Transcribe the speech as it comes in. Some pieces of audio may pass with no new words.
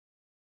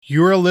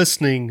You are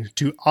listening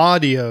to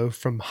audio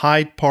from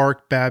Hyde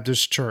Park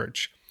Baptist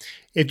Church.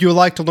 If you would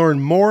like to learn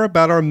more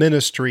about our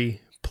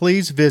ministry,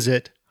 please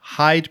visit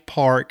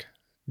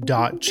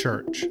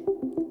hydepark.church.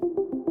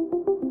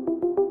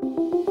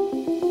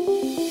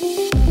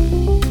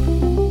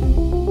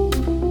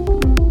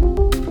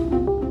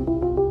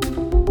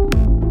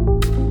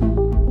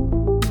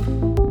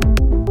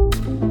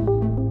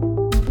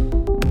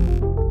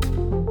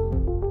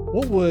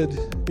 What would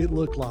it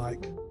look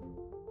like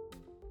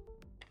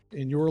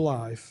in your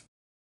life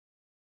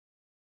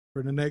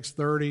for the next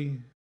 30,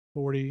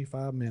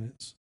 45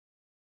 minutes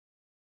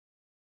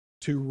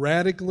to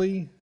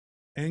radically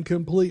and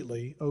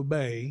completely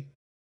obey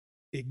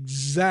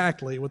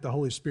exactly what the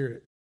Holy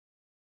Spirit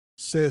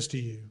says to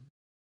you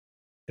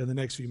in the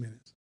next few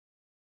minutes?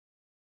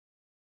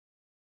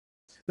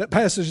 That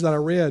passage that I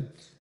read,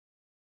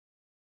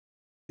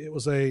 it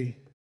was a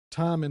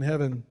time in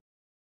heaven,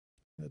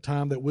 a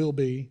time that will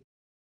be,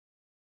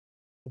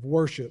 of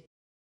worship,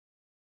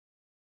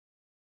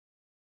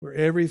 where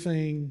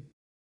everything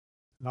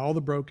and all the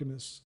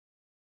brokenness,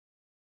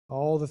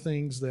 all the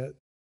things that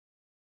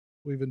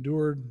we've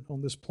endured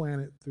on this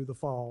planet through the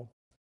fall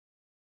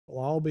will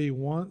all be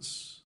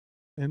once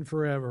and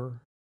forever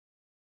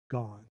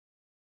gone.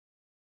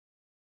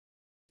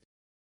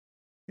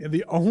 And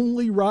the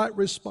only right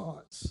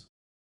response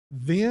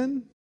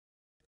then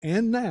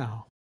and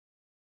now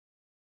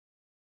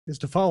is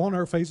to fall on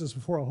our faces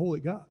before a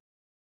holy God.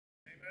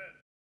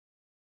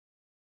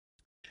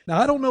 Now,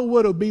 I don't know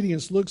what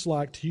obedience looks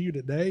like to you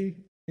today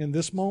in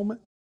this moment,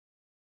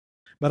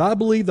 but I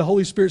believe the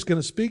Holy Spirit's going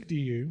to speak to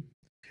you,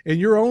 and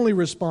your only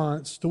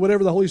response to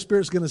whatever the Holy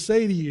Spirit's going to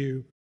say to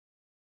you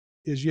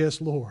is, yes,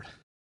 Lord,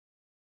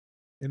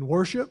 in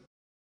worship,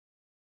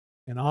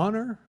 in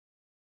honor,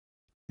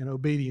 and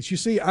obedience. You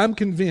see, I'm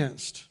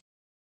convinced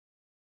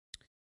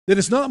that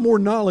it's not more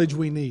knowledge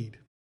we need,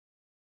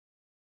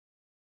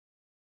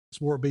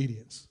 it's more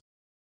obedience.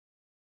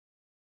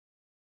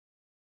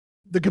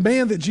 The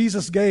command that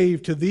Jesus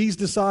gave to these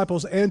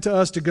disciples and to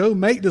us to go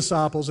make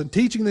disciples and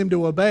teaching them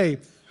to obey,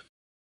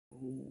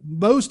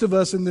 most of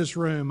us in this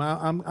room,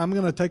 I'm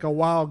going to take a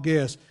wild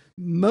guess,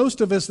 most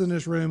of us in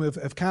this room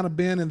have kind of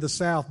been in the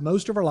South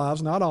most of our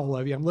lives, not all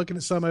of you. I'm looking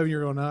at some of you,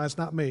 you're going, no, that's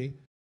not me.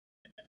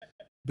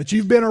 But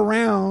you've been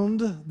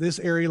around this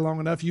area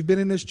long enough, you've been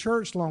in this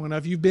church long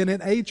enough, you've been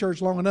in a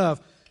church long enough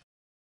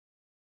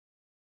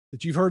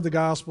that you've heard the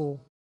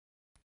gospel.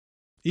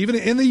 Even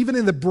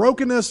in the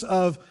brokenness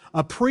of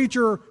a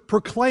preacher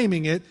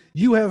proclaiming it,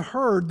 you have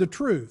heard the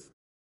truth.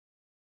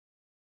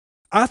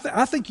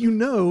 I think you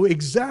know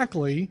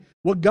exactly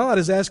what God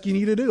is asking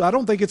you to do. I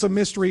don't think it's a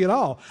mystery at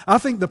all. I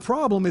think the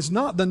problem is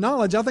not the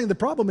knowledge. I think the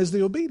problem is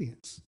the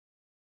obedience.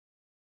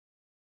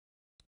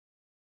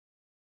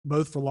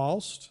 Both for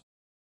lost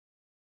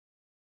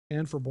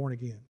and for born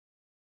again.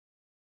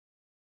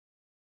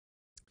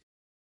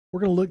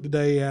 We're going to look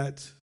today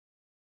at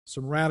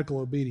some radical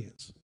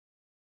obedience.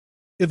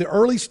 In the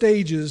early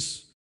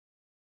stages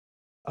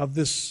of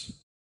this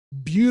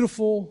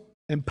beautiful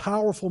and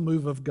powerful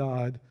move of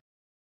God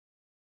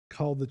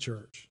called the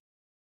church.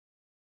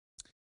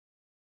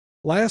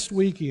 Last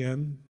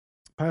weekend,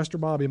 Pastor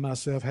Bobby and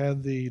myself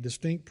had the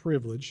distinct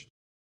privilege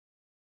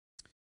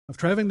of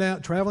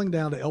traveling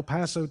down to El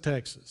Paso,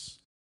 Texas.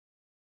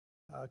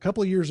 A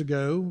couple of years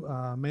ago,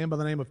 a man by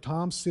the name of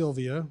Tom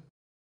Sylvia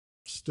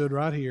stood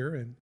right here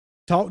and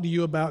talked to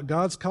you about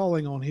God's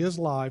calling on his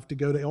life to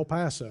go to El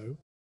Paso,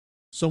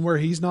 somewhere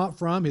he's not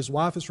from. His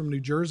wife is from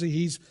New Jersey.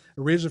 He's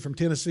originally from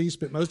Tennessee,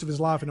 spent most of his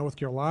life in North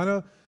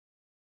Carolina.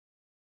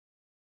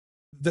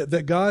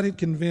 That God had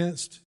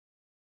convinced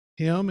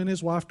him and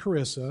his wife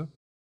Carissa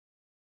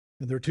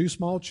and their two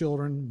small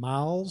children,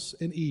 Miles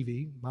and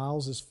Evie.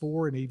 Miles is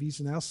 4 and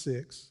Evie's now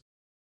 6.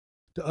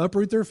 To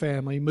uproot their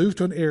family, move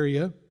to an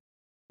area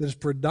that is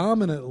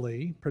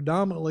predominantly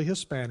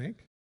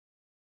Hispanic,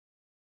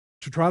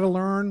 to try to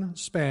learn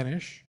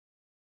Spanish,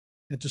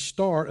 and to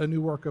start a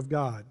new work of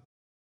God.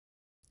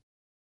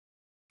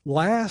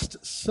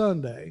 Last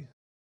Sunday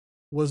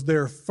was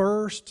their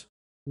first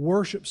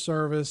worship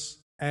service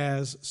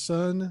as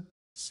Sun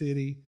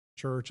City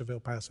Church of El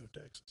Paso,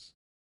 Texas.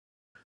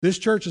 This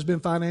church has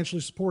been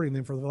financially supporting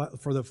them for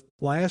the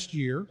last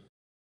year.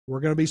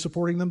 We're going to be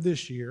supporting them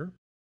this year.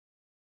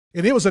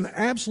 And it was an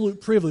absolute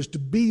privilege to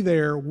be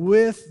there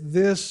with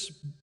this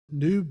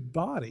new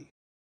body.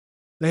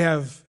 They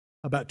have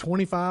about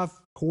 25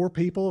 core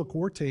people, a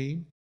core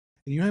team.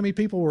 And you know how many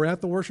people were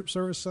at the worship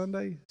service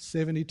Sunday?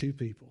 72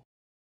 people.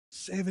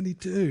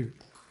 72.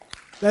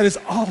 That is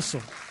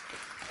awesome.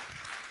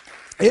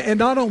 And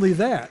not only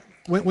that,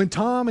 when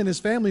Tom and his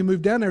family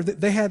moved down there,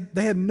 they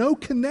had no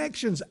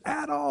connections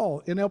at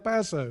all in El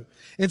Paso.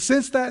 And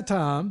since that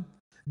time,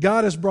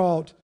 God has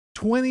brought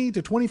 20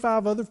 to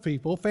 25 other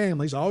people,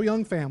 families, all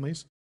young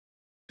families,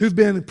 who've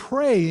been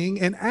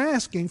praying and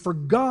asking for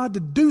God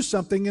to do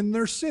something in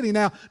their city.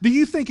 Now, do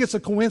you think it's a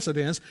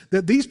coincidence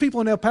that these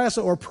people in El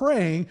Paso are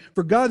praying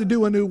for God to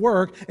do a new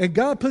work, and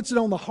God puts it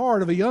on the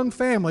heart of a young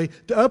family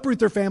to uproot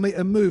their family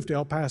and move to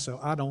El Paso?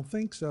 I don't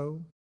think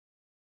so.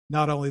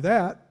 Not only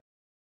that,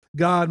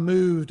 God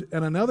moved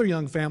in another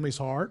young family's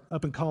heart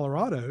up in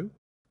Colorado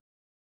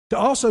to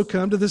also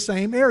come to the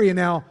same area.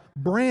 Now,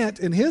 Brant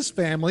and his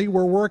family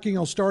were working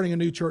on starting a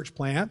new church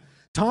plant.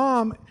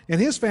 Tom and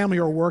his family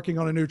are working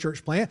on a new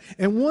church plant.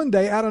 And one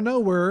day, out of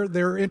nowhere,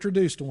 they're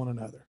introduced to one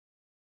another.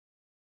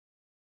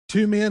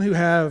 Two men who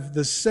have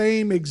the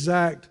same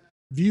exact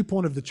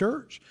viewpoint of the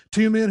church.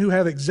 Two men who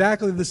have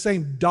exactly the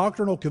same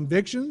doctrinal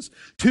convictions.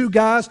 Two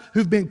guys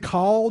who've been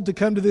called to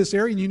come to this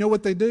area. And you know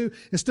what they do?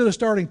 Instead of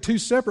starting two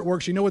separate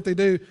works, you know what they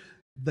do?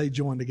 They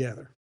join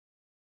together.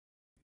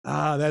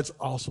 That's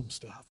awesome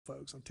stuff,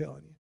 folks, I'm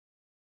telling you.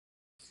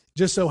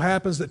 Just so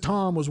happens that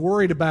Tom was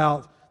worried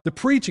about the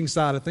preaching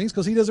side of things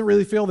because he doesn't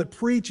really feel that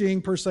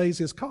preaching per se is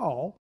his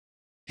call.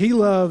 He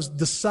loves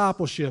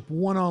discipleship,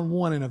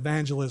 one-on-one and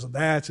evangelism.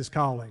 That's his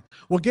calling.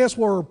 Well, guess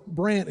where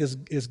Brant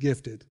is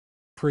gifted?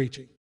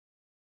 Preaching.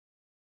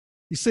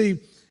 You see,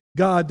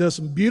 God does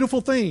some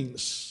beautiful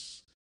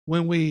things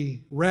when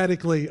we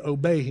radically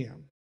obey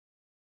Him.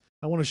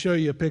 I want to show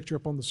you a picture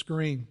up on the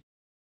screen.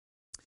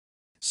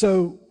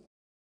 So,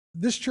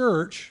 this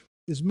church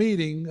is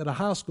meeting at a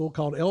high school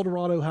called El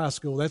Dorado High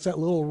School. That's that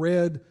little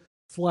red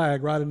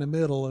flag right in the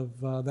middle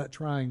of that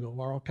triangle,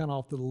 or kind of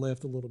off to the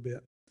left a little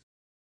bit.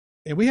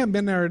 And we haven't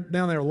been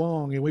down there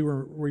long, and we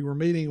were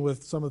meeting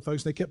with some of the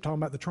folks, and they kept talking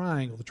about the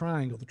triangle.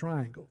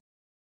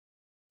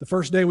 The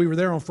first day we were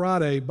there on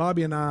Friday,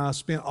 Bobby and I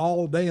spent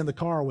all day in the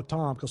car with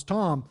Tom, because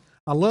Tom,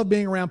 I love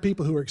being around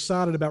people who are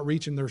excited about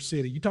reaching their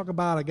city. You talk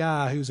about a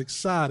guy who's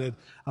excited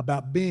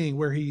about being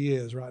where he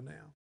is right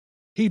now.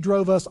 He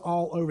drove us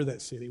all over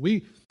that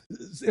city.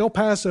 El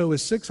Paso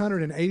is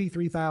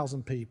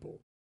 683,000 people.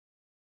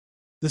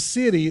 The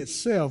city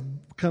itself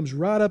comes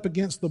right up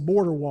against the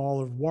border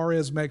wall of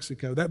Juarez,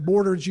 Mexico. That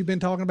border that you've been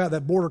talking about,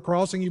 that border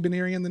crossing you've been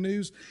hearing in the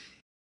news,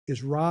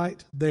 is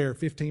right there,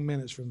 15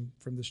 minutes from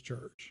this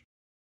church.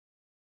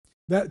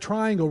 That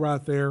triangle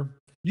right there,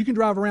 you can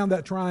drive around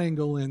that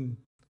triangle in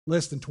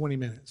less than 20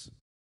 minutes.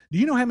 Do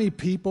you know how many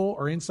people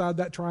are inside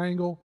that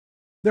triangle?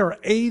 There are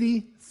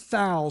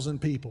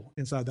 80,000 people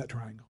inside that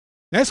triangle.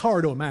 That's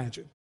hard to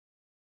imagine.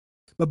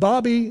 But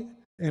Bobby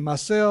and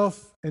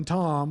myself and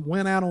Tom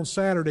went out on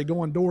Saturday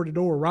going door to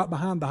door right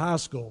behind the high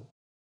school.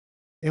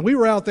 And we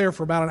were out there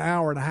for about an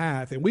hour and a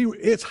half. And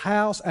it's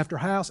house after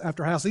house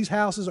after house. These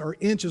houses are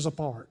inches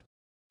apart.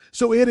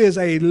 So it is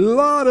a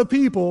lot of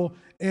people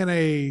in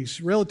a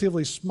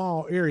relatively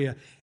small area.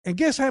 And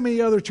guess how many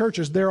other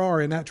churches there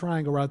are in that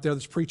triangle right there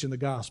that's preaching the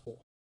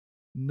gospel?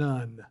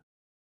 None.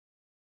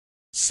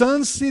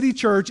 Sun City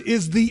Church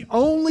is the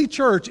only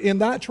church in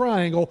that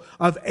triangle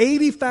of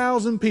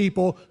 80,000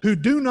 people who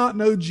do not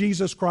know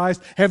Jesus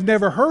Christ, have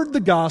never heard the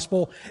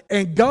gospel,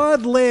 and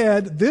God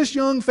led this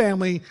young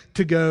family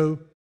to go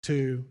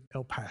to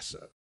El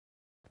Paso.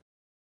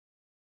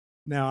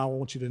 Now, I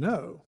want you to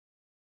know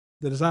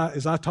that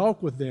as I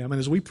talk with them and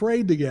as we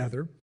prayed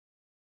together,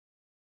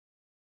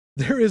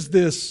 there is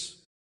this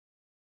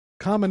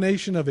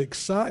combination of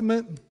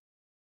excitement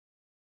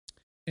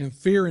and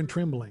fear and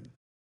trembling.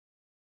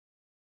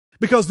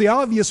 Because the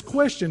obvious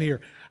question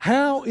here,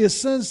 how is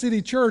Sun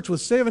City Church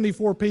with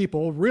 74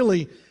 people,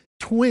 really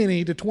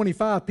 20 to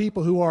 25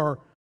 people who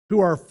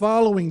are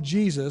following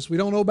Jesus, we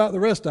don't know about the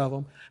rest of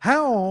them,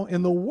 how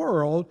in the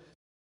world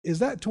is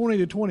that 20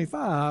 to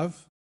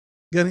 25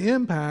 going to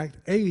impact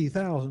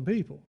 80,000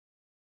 people?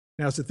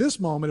 Now, it's at this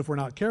moment, if we're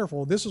not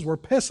careful, this is where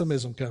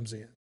pessimism comes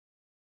in.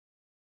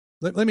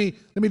 Let me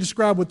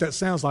describe what that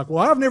sounds like.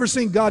 Well, I've never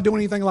seen God do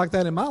anything like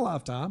that in my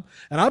lifetime,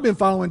 and I've been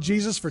following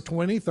Jesus for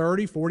 20,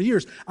 30, 40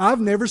 years.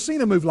 I've never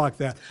seen a move like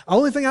that. The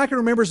only thing I can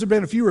remember is there have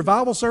been a few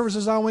revival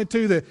services I went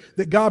to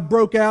that God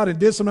broke out and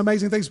did some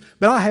amazing things,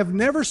 but I have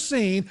never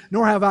seen,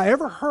 nor have I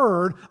ever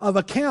heard of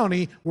a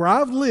county where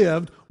I've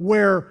lived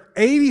where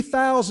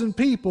 80,000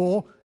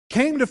 people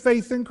came to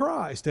faith in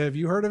Christ. Have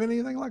you heard of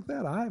anything like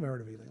that? I haven't heard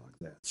of anything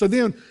like that. So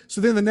then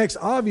the next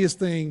obvious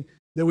thing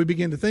that we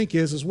begin to think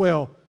is,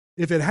 well,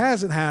 if it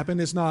hasn't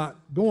happened, it's not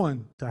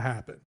going to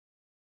happen.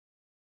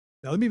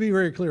 Now, let me be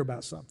very clear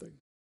about something.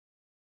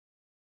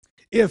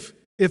 If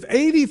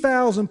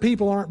 80,000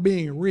 people aren't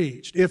being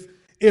reached,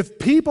 if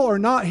people are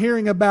not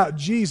hearing about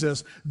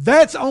Jesus,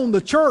 that's on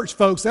the church,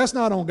 folks. That's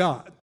not on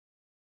God.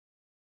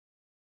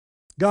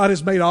 God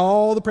has made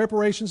all the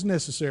preparations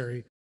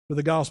necessary for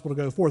the gospel to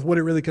go forth. What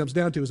it really comes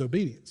down to is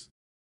obedience.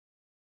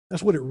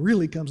 That's what it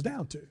really comes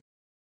down to.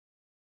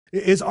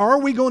 Are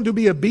we going to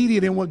be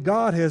obedient in what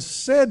God has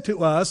said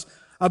to us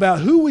about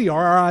who we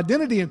are, our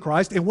identity in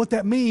Christ, and what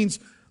that means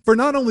for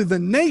not only the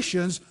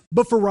nations,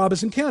 but for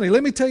Robeson County?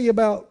 Let me tell you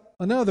about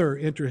another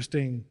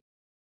interesting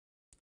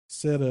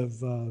set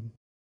of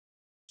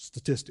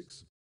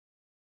statistics.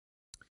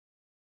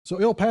 So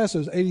El Paso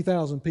is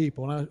 80,000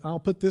 people, and I'll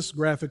put this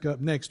graphic up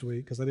next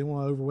week because I didn't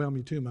want to overwhelm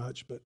you too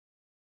much, but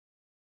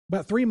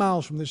about 3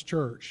 miles from this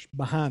church,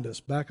 behind us,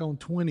 back on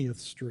 20th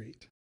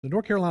Street, the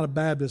North Carolina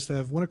Baptists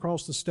have went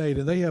across the state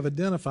and they have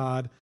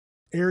identified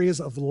areas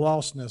of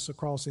lostness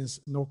across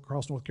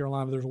North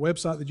Carolina. There's a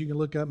website that you can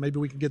look up. Maybe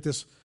we can get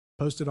this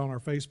posted on our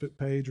Facebook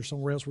page or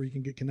somewhere else where you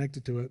can get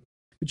connected to it.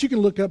 But you can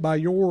look up by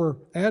your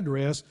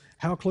address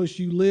how close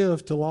you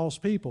live to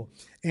lost people.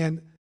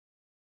 And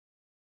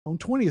on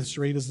 20th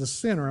Street is the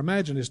center.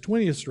 Imagine it's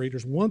 20th Street.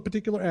 There's one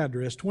particular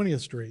address,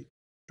 20th Street.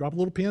 Drop a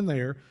little pin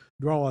there.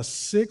 Draw a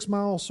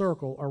 6-mile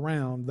circle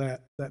around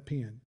that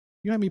pin.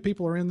 You know how many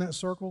people are in that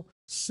circle?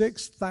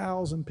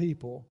 6,000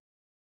 people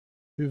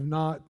who've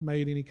not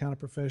made any kind of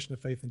profession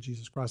of faith in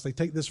Jesus Christ. They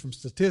take this from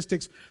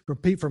statistics,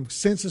 from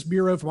Census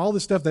Bureau, from all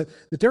this stuff, that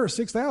there are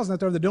 6,000 out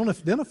there that don't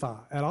identify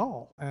at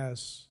all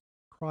as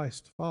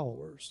Christ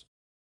followers.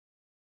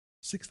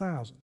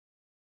 6,000.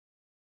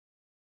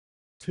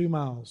 2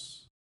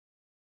 miles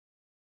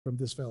from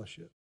this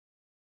fellowship.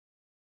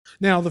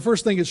 Now, the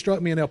first thing that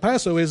struck me in El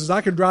Paso is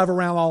I could drive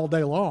around all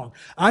day long.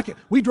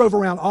 We drove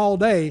around all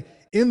day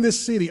in this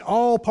city,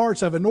 all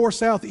parts of it, north,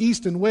 south,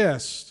 east, and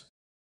west.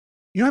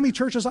 You know how many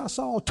churches I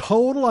saw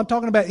total? I'm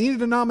talking about any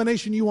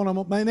denomination you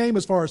want to name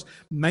as far as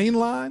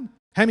mainline.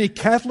 How many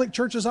Catholic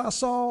churches I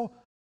saw.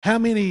 How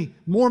many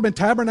Mormon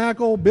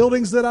Tabernacle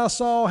buildings that I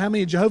saw. How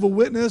many Jehovah's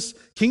Witness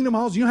Kingdom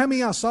Halls. You know how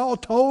many I saw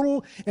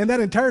total in that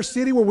entire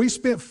city, where we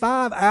spent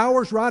 5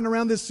 hours riding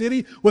around this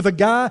city with a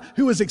guy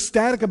who was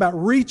ecstatic about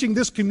reaching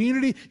this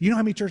community. You know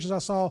how many churches I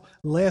saw?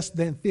 Less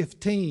than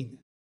 15.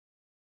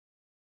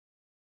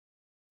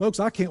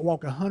 Folks, I can't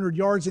walk 100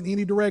 yards in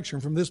any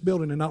direction from this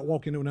building and not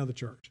walk into another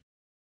church.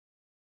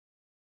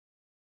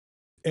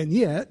 And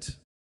yet,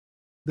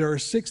 there are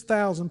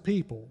 6,000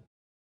 people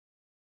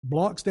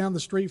blocks down the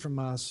street from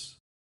us,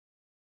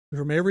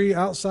 from every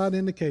outside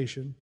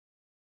indication,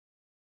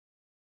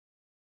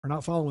 are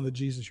not following the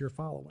Jesus you're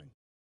following.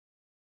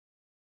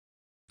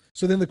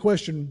 So then the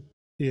question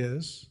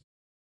is,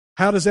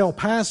 how does El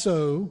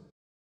Paso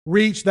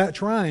reach that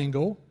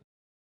triangle?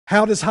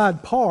 How does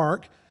Hyde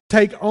Park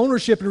take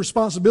ownership and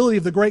responsibility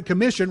of the Great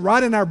Commission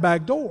right in our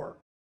back door?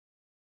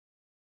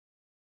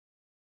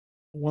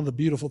 One of the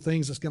beautiful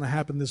things that's going to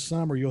happen this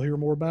summer, you'll hear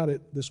more about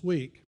it this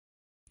week,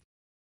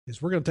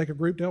 is we're going to take a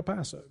group to El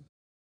Paso.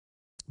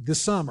 This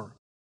summer,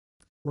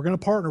 we're going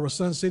to partner with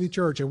Sun City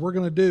Church, and we're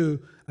going to do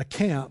a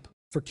camp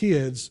for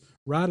kids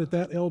right at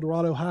that El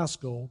Dorado High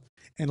School,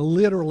 and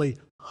literally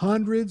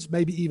hundreds,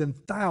 maybe even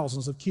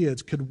thousands of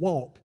kids could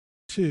walk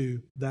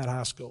to that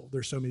high school.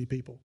 There's so many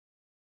people.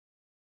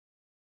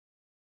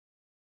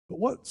 But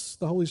what's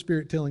the Holy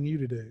Spirit telling you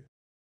to do?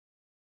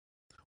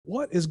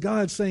 What is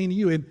God saying to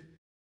you?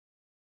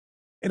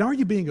 And are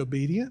you being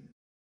obedient?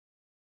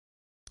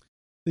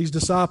 These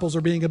disciples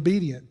are being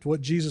obedient to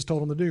what Jesus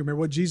told them to do. Remember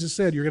what Jesus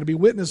said, you're going to be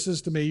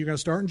witnesses to me. You're going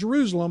to start in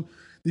Jerusalem,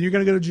 then you're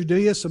going to go to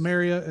Judea,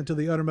 Samaria, and to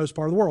the uttermost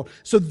part of the world.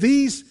 So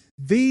these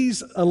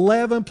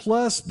 11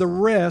 plus the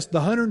rest, the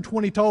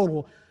 120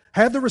 total,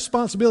 have the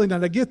responsibility, now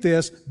to get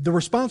this, the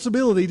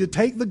responsibility to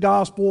take the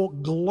gospel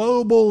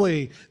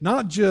globally,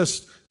 not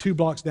just 2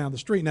 blocks down the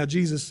street. Now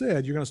Jesus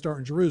said you're going to start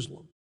in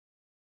Jerusalem.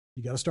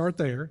 You got to start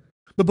there.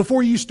 But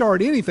before you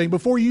start anything,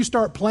 before you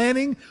start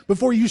planning,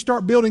 before you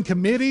start building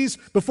committees,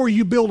 before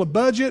you build a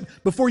budget,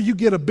 before you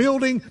get a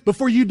building,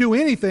 before you do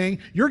anything,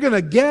 you're going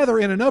to gather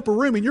in an upper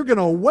room and you're going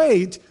to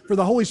wait for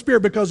the Holy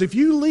Spirit, because if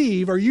you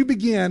leave or you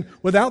begin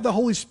without the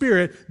Holy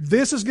Spirit,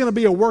 this is going to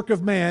be a work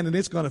of man and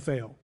it's going to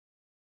fail.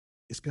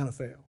 It's going to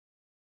fail.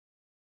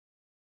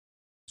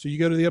 So you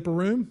go to the upper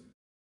room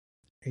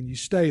and you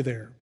stay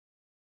there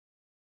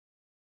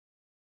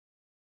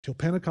till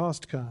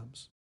Pentecost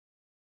comes.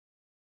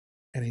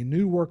 And a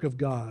new work of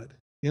God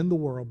in the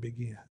world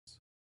begins.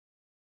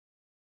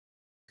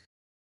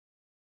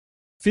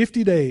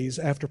 50 days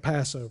after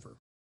Passover.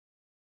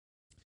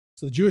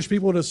 So the Jewish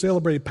people would have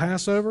celebrated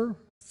Passover.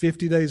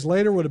 50 days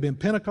later would have been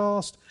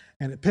Pentecost.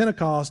 And at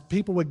Pentecost,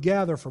 people would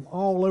gather from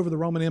all over the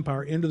Roman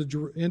Empire into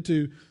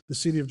the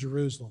city of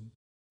Jerusalem.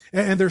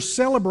 And they're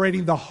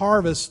celebrating the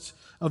harvest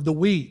of the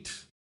wheat.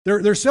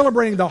 They're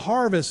celebrating the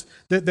harvest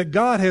that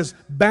God has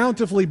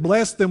bountifully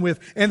blessed them with.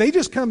 And they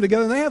just come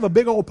together and they have a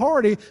big old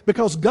party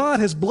because God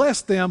has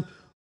blessed them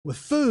with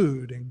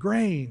food and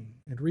grain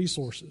and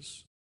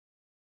resources.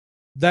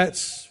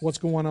 That's what's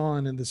going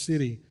on in the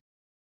city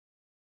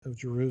of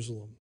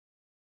Jerusalem.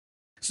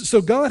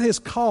 So God has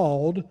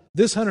called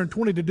this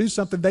 120 to do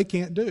something they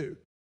can't do.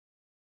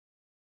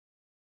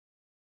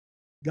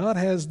 God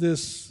has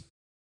this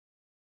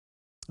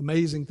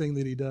amazing thing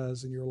that He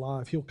does in your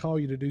life. He'll call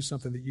you to do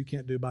something that you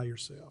can't do by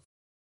yourself.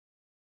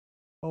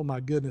 Oh my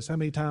goodness, how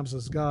many times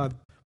has God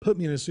put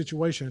me in a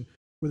situation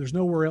where there's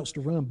nowhere else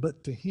to run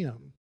but to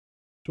Him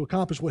to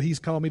accomplish what He's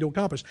called me to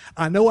accomplish?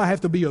 I know I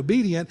have to be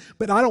obedient,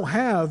 but I don't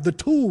have the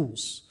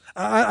tools.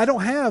 I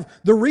don't have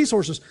the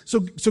resources.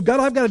 So God,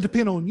 I've got to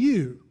depend on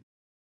You.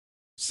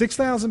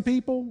 6,000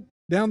 people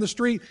down the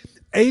street,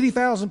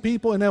 80,000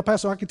 people in El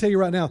Paso. I can tell you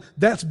right now,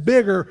 that's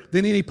bigger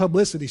than any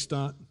publicity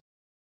stunt.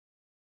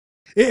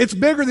 It's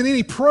bigger than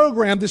any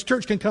program this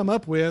church can come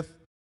up with.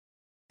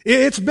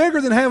 It's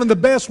bigger than having the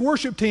best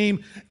worship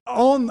team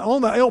on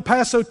the El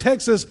Paso,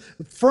 Texas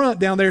front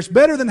down there. It's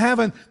better than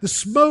having the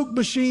smoke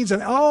machines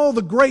and all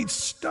the great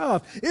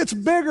stuff. It's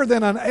bigger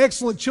than an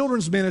excellent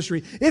children's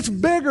ministry. It's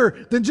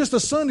bigger than just a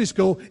Sunday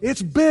school.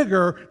 It's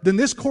bigger than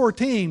this core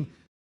team.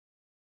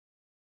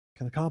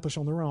 can accomplish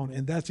on their own.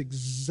 And that's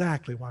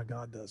exactly why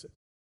God does it.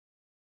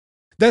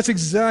 That's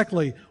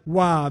exactly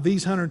why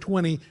these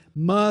 120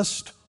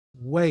 must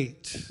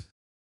wait.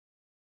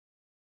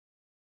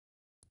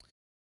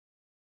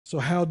 So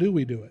how do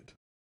we do it?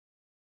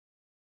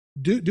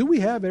 Do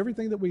we have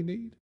everything that we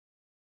need?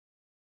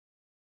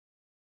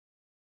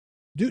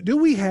 Do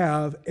we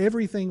have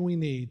everything we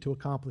need to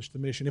accomplish the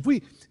mission? If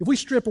we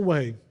strip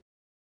away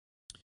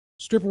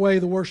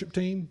the worship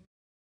team,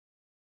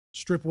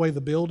 strip away the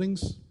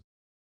buildings,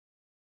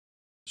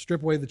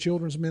 strip away the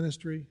children's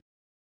ministry,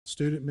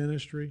 student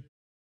ministry,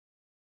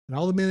 and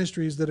all the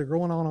ministries that are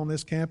going on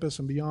this campus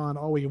and beyond,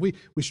 we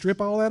strip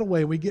all that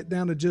away, we get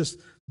down to just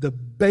the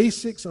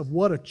basics of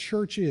what a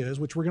church is,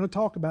 which we're going to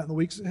talk about in the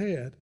weeks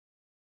ahead.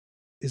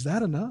 Is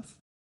that enough?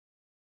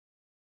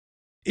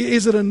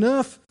 Is it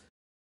enough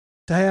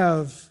to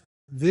have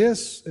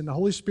this and the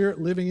Holy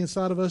Spirit living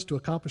inside of us to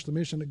accomplish the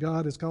mission that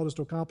God has called us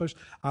to accomplish?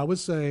 I would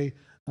say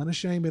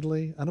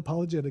unashamedly,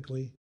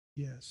 unapologetically,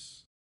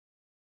 yes.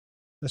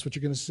 That's what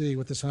you're going to see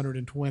with this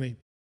 120.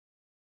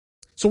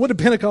 So what did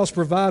Pentecost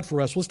provide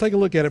for us? Let's take a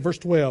look at it. Verse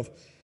 12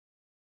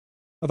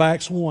 of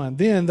Acts 1.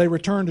 Then they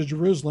returned to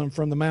Jerusalem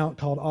from the mount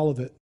called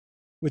Olivet,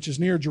 which is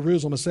near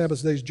Jerusalem, a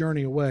Sabbath day's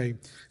journey away.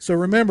 So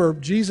remember,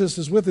 Jesus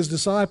is with his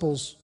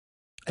disciples,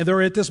 and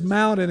they're at this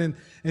mountain,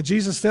 and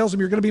Jesus tells them,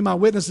 you're going to be my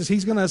witnesses.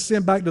 He's going to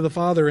ascend back to the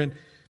Father, and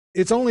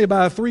it's only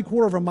about a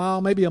 3/4 of a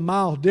mile, maybe a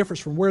mile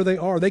difference from where they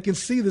are. They can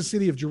see the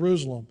city of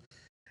Jerusalem.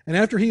 And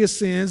after he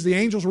ascends, the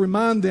angels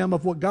remind them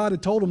of what God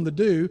had told them to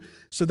do,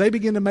 so they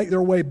begin to make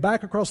their way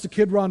back across the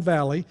Kidron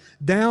Valley,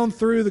 down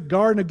through the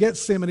Garden of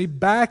Gethsemane,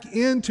 back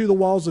into the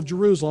walls of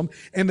Jerusalem,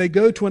 and they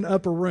go to an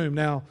upper room.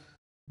 Now,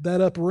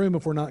 that upper room,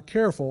 if we're not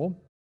careful,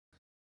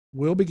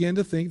 we'll begin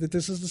to think that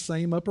this is the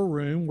same upper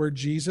room where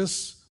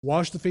Jesus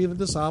washed the feet of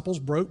the disciples,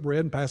 broke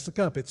bread, and passed the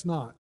cup. It's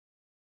not.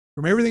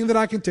 From everything that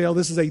I can tell,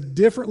 this is a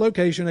different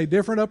location, a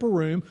different upper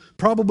room,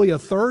 probably a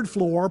third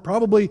floor,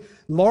 probably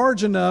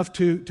large enough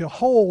to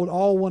hold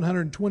all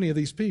 120 of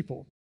these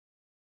people.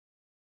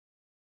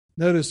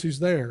 Notice who's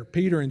there.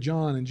 Peter and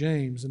John and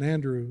James and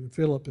Andrew and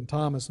Philip and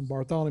Thomas and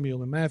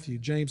Bartholomew and Matthew,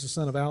 James the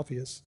son of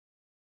Alphaeus,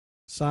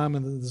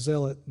 Simon the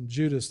Zealot, and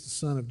Judas the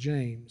son of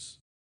James.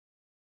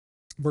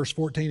 Verse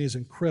 14 is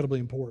incredibly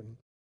important.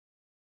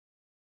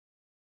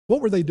 What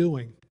were they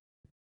doing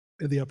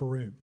in the upper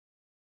room?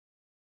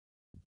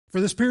 For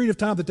this period of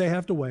time that they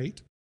have to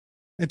wait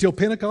until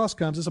Pentecost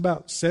comes, it's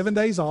about 7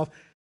 days off.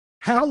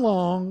 How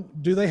long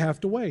do they have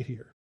to wait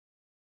here?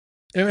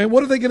 And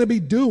what are they going to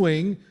be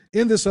doing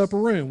in this upper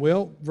room?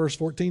 Well, verse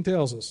 14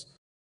 tells us,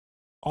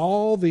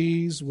 all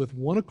these with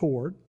one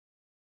accord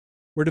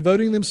were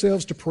devoting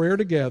themselves to prayer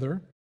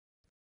together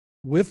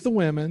with the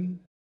women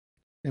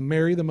and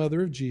Mary, the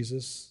mother of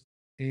Jesus,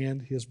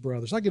 and his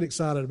brothers. I get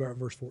excited about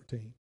verse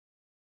 14.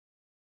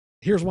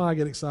 Here's why I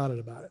get excited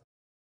about it.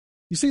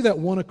 You see that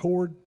one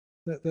accord?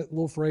 That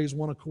little phrase,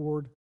 one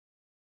accord.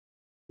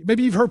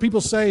 Maybe you've heard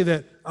people say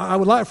that I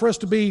would like for us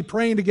to be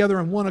praying together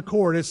in one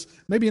accord. It's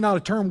maybe not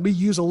a term we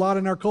use a lot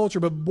in our culture,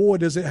 but boy,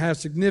 does it have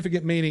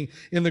significant meaning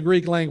in the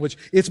Greek language.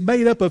 It's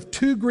made up of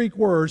two Greek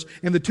words,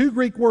 and the two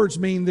Greek words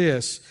mean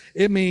this.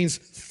 It means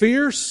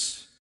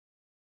fierce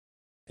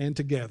and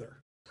together.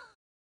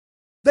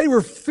 They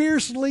were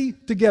fiercely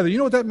together. You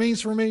know what that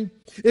means for me?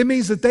 It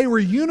means that they were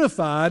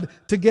unified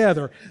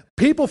together.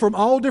 People from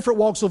all different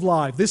walks of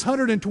life. This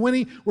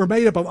 120 were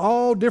made up of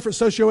all different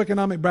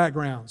socioeconomic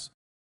backgrounds,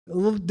 a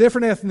little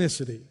different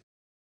ethnicity.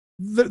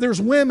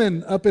 There's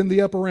women up in the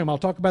upper room. I'll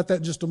talk about that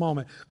in just a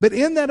moment. But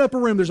in that upper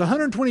room, there's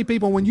 120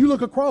 people. When you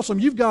look across them,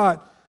 you've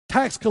got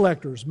tax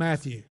collectors,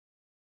 Matthew.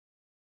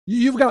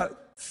 You've got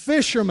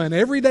fishermen,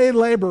 everyday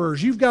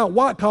laborers. You've got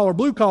white collar,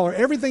 blue collar,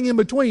 everything in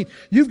between.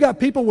 You've got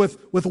people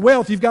with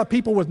wealth. You've got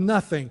people with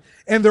nothing.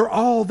 And they're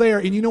all there.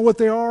 And you know what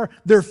they are?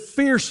 They're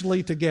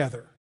fiercely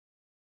together.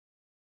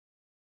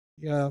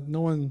 Yeah,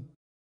 knowing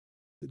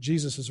that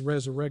Jesus is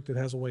resurrected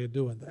has a way of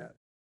doing that.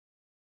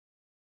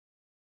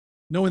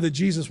 Knowing that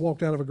Jesus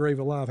walked out of a grave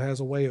alive has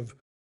a way of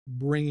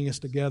bringing us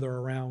together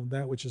around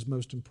that which is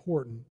most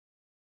important.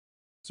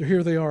 So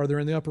here they are. They're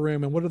in the upper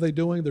room. And what are they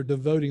doing? They're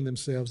devoting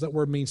themselves. That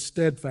word means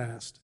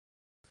steadfast.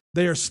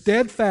 They are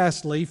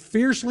steadfastly,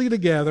 fiercely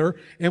together.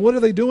 And what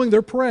are they doing?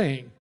 They're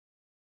praying.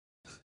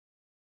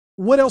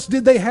 What else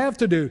did they have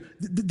to do?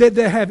 Did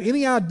they have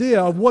any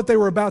idea of what they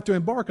were about to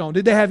embark on?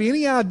 Did they have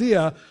any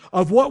idea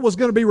of what was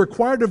going to be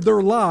required of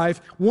their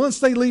life once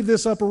they leave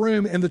this upper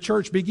room and the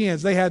church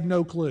begins? They had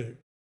no clue.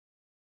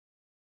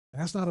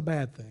 That's not a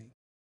bad thing.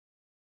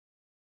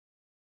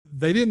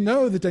 They didn't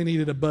know that they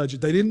needed a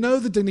budget. They didn't know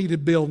that they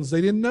needed buildings.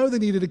 They didn't know they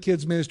needed a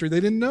kids ministry. They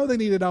didn't know they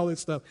needed all that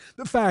stuff.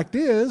 The fact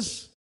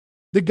is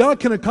that God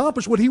can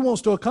accomplish what He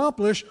wants to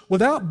accomplish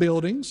without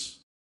buildings,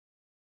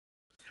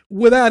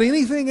 without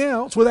anything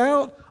else,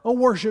 without a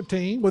worship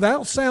team,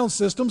 without sound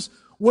systems,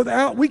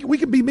 we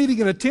could be meeting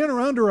in a tent or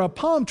under a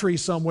palm tree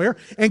somewhere,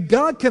 and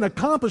God can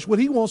accomplish what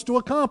He wants to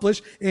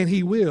accomplish, and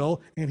He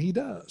will, and He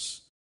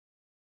does.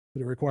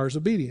 But it requires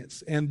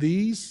obedience. And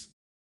these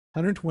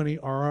 120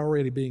 are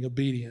already being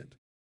obedient.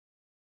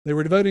 They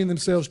were devoting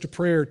themselves to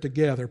prayer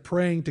together,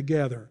 praying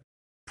together,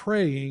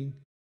 praying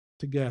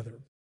together.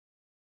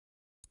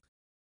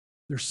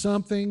 There's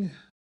something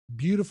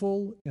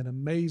beautiful and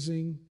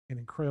amazing and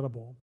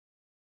incredible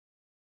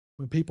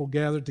when people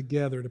gather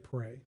together to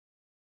pray.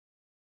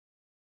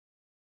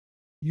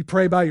 You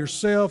pray by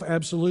yourself,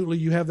 absolutely.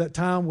 You have that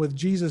time with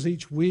Jesus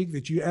each week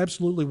that you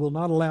absolutely will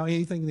not allow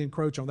anything to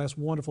encroach on. That's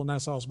wonderful and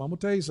that's awesome. I'm going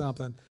to tell you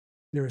something.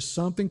 There is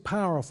something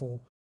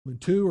powerful when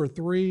 2 or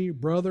 3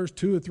 brothers,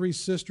 2 or 3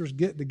 sisters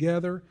get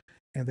together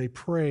and they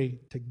pray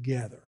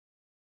together.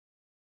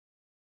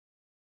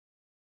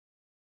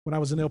 When I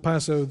was in El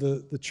Paso,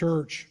 the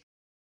church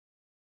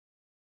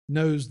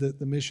knows that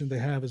the mission they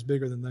have is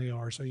bigger than they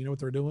are. So you know what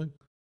they're doing?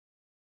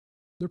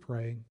 They're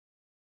praying.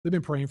 They've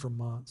been praying for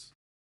months.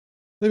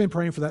 They've been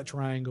praying for that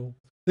triangle.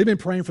 They've been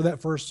praying for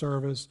that first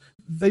service.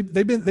 They've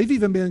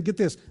even been, get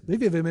this,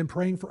 they've even been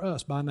praying for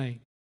us by name.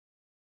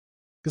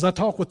 Because I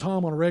talk with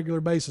Tom on a regular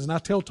basis, and I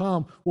tell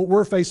Tom what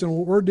we're facing,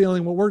 what we're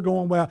dealing, what we're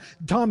going with.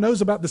 Tom knows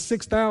about the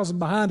 6,000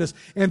 behind us,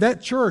 and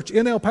that church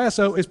in El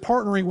Paso is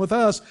partnering with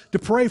us to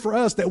pray for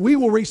us that we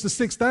will reach the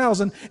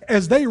 6,000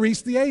 as they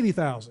reach the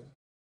 80,000.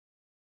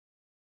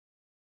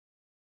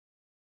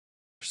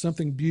 There's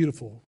something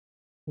beautiful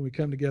when we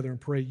come together and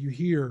pray. You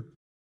hear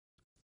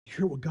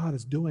what God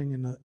is doing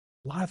in the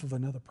life of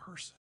another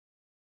person.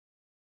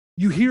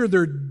 You hear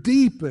their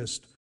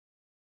deepest,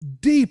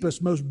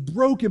 most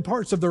broken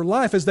parts of their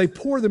life as they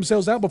pour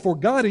themselves out before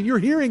God, and you're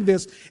hearing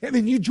this, and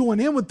then you join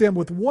in with them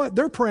with what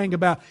they're praying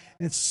about,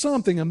 and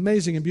something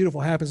amazing and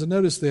beautiful happens. And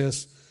notice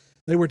this,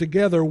 they were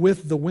together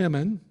with the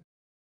women,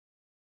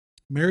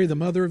 Mary, the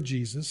mother of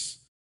Jesus,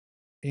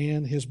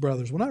 and his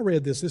brothers. When I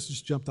read this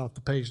just jumped off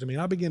the page to me.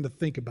 I began to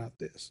think about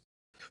this.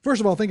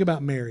 First of all, think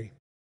about Mary,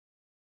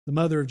 the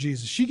mother of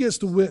Jesus. She gets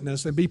to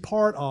witness and be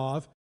part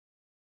of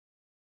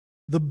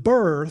the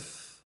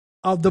birth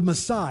of the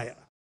Messiah.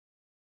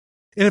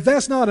 And if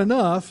that's not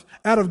enough,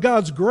 out of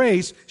God's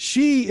grace,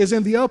 she is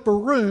in the upper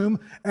room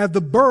at the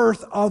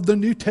birth of the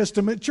New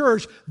Testament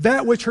church,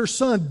 that which her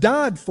son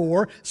died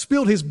for,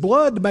 spilled his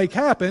blood to make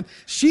happen.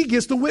 She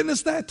gets to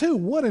witness that too.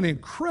 What an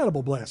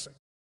incredible blessing.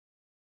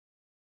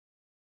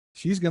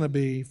 She's going to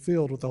be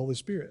filled with the Holy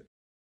Spirit.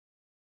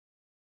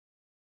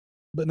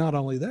 But not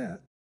only that,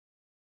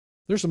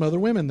 there's some other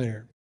women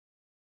there.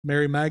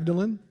 Mary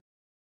Magdalene,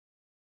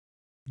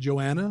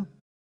 Joanna,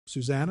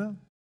 Susanna.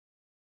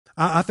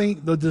 I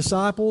think the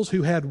disciples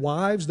who had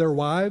wives, their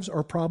wives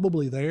are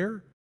probably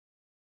there.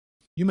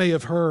 You may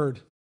have heard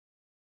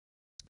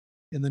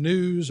in the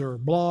news or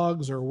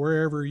blogs or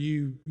wherever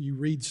you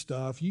read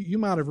stuff, you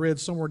might have read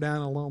somewhere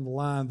down along the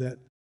line that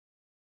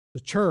the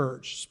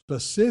church,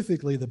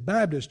 specifically the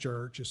Baptist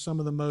church, is some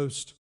of the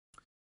most,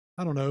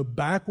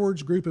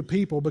 backwards group of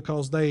people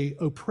because they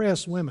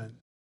oppress women.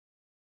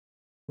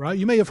 Right?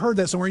 You may have heard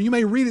that somewhere. You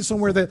may read it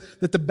somewhere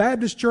that the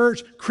Baptist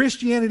church,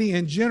 Christianity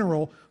in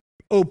general,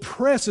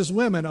 oppresses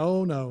women.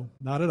 Oh no,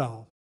 not at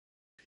all.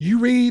 You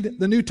read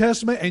the New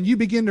Testament and you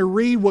begin to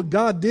read what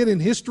God did in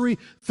history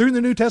through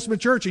the New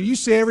Testament church, and you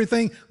see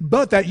everything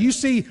but that. You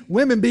see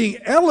women being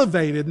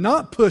elevated,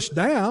 not pushed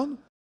down.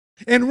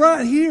 And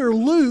right here,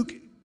 Luke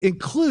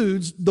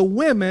includes the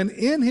women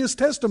in his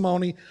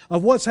testimony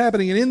of what's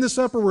happening. And in this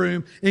upper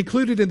room,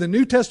 included in the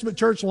New Testament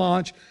church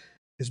launch,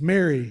 is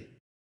Mary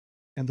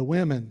and the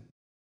women.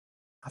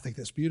 I think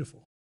that's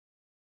beautiful.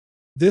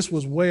 This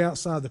was way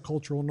outside the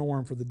cultural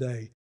norm for the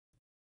day.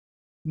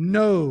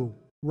 No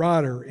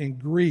writer in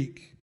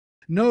Greek,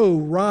 no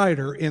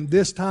writer in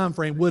this time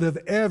frame would have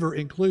ever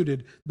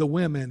included the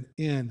women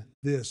in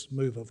this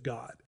move of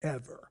God,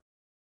 ever.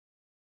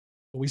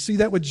 But we see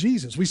that with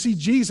Jesus. We see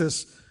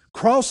Jesus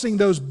crossing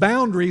those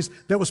boundaries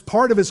that was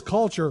part of his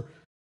culture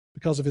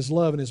because of his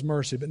love and his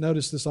mercy. But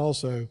notice this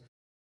also,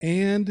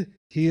 and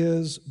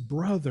his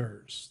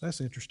brothers.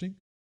 That's interesting.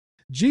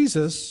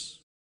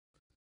 Jesus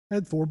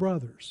had 4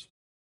 brothers.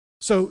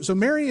 So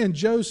Mary and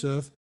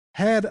Joseph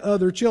had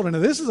other children. Now,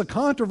 this is a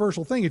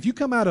controversial thing. If you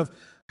come out of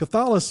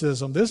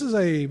Catholicism, this is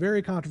a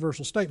very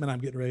controversial statement I'm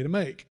getting ready to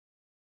make.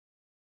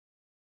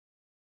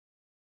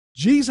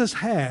 Jesus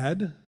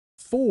had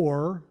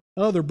 4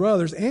 other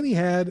brothers, and he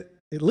had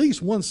at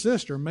least 1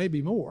 sister,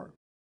 maybe more.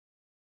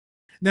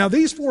 Now,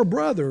 these 4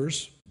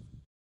 brothers,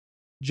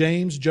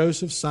 James,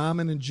 Joseph,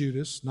 Simon, and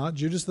Judas, not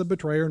Judas the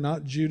betrayer,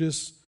 not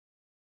Judas,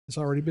 it's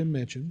already been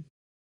mentioned.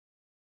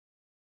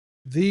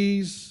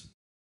 These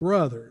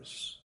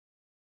brothers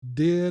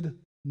did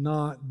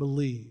not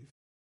believe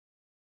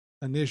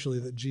initially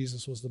that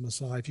Jesus was the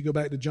Messiah. If you go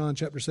back to John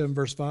chapter 7,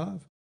 verse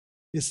 5,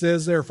 it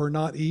says there, for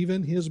not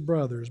even his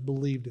brothers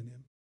believed in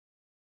him.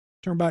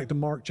 Turn back to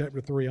Mark chapter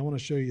 3. I want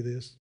to show you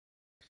this.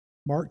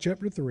 Mark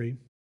chapter 3,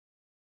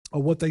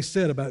 of what they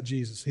said about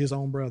Jesus, his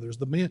own brothers.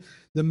 The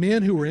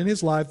men who were in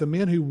his life, the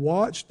men who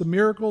watched the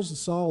miracles and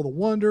saw the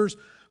wonders,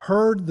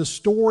 heard the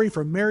story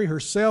from Mary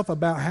herself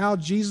about how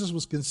Jesus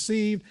was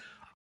conceived,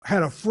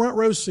 had a front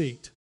row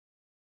seat.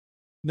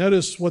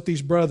 Notice what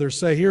these brothers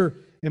say here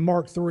in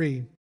Mark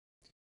 3.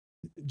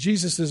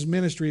 Jesus'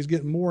 ministry is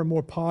getting more and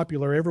more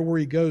popular. Everywhere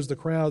he goes, the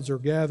crowds are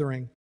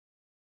gathering.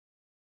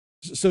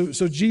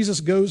 So Jesus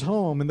goes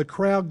home, and the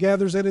crowd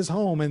gathers at his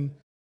home, and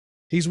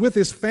he's with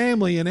his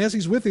family. And as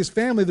he's with his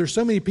family, there's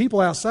so many people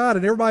outside,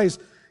 and everybody's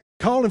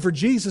calling for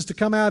Jesus to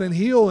come out and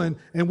heal and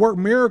work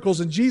miracles.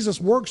 And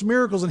Jesus works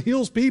miracles and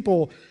heals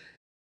people.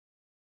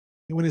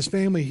 And when his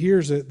family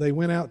hears it, they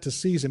went out to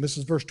seize him. This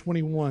is verse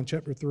 21,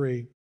 chapter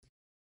 3.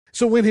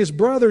 So when his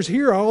brothers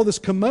hear all this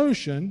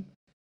commotion,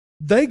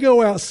 they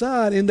go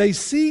outside and they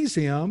seize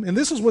him. And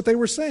this is what they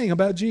were saying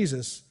about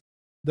Jesus,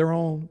 their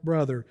own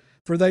brother.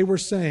 For they were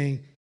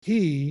saying,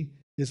 he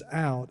is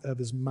out of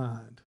his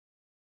mind.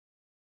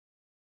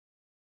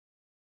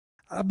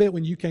 I bet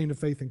when you came to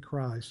faith in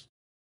Christ,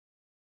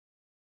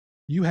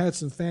 you had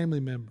some family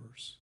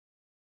members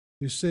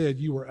who said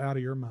you were out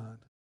of your mind.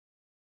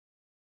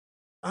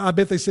 I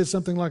bet they said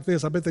something like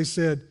this. I bet they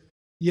said,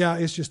 yeah,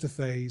 it's just a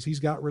phase. He's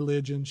got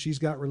religion. She's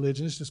got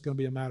religion. It's just going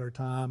to be a matter of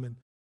time. And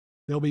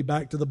they'll be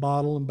back to the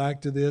bottle and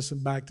back to this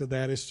and back to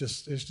that. It's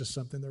just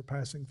something they're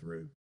passing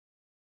through.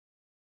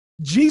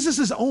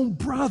 Jesus' own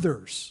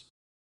brothers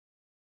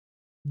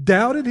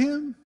doubted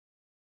him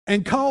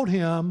and called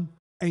him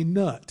a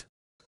nut.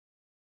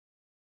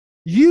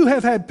 You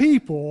have had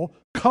people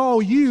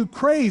call you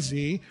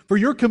crazy for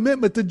your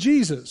commitment to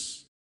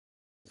Jesus.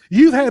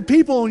 You've had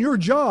people on your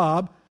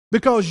job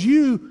because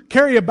you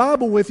carry a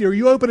Bible with you, or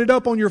you open it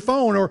up on your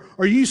phone,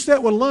 or you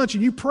sit with lunch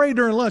and you pray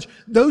during lunch.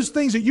 Those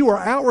things that you are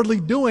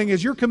outwardly doing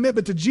as your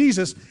commitment to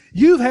Jesus,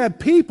 you've had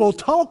people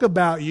talk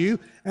about you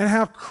and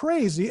how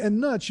crazy and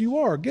nuts you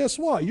are. Guess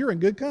what? You're in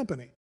good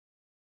company.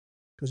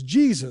 Because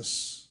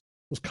Jesus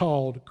was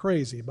called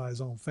crazy by his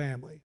own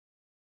family.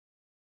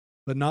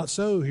 But not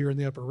so here in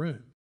the upper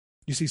room.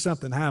 You see,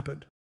 something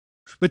happened.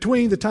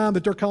 Between the time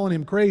that they're calling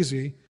him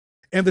crazy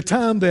and the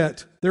time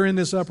that they're in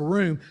this upper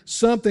room,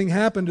 something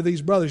happened to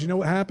these brothers. You know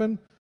what happened?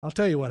 I'll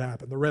tell you what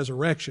happened. The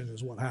resurrection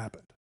is what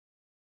happened.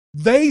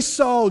 They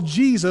saw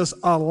Jesus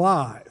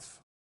alive.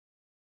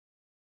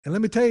 And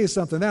let me tell you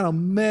something, that'll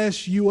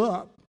mess you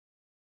up.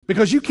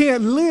 Because you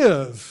can't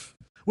live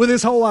with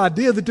this whole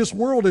idea that this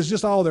world is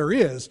just all there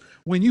is,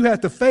 when you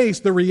have to face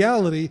the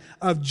reality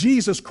of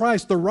Jesus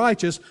Christ the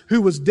righteous,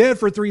 who was dead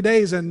for 3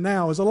 days and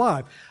now is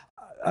alive.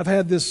 I've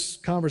had this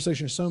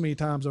conversation so many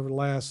times over the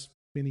last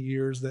many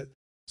years that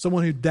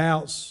someone who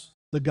doubts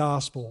the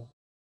gospel,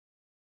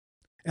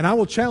 and I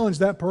will challenge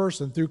that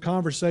person through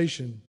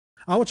conversation.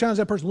 I will challenge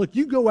that person, look,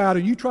 you go out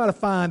and you try to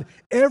find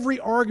every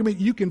argument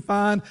you can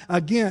find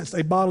against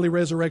a bodily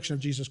resurrection of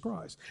Jesus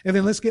Christ. And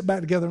then let's get back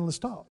together and let's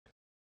talk.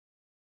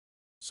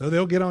 So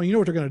they'll get on, you know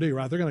what they're going to do,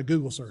 right? They're going to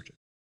Google search it.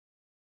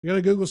 You're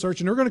going to Google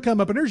search, and they're going to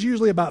come up, and there's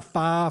usually about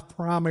 5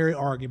 primary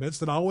arguments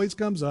that always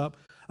comes up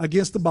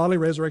against the bodily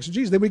resurrection of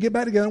Jesus. Then we get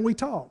back together and we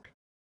talk.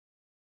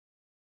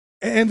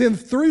 And then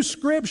through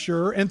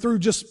Scripture and through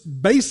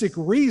just basic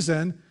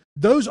reason,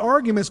 those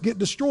arguments get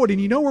destroyed. And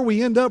you know where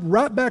we end up?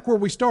 Right back where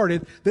we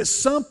started, that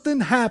something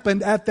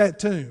happened at that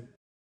tomb.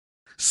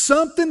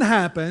 Something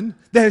happened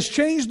that has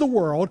changed the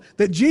world,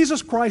 that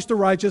Jesus Christ the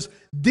righteous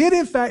did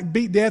in fact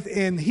beat death,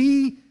 and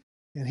he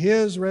and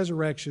his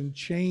resurrection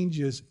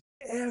changes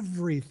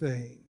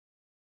everything.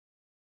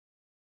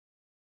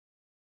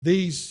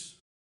 These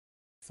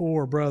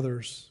 4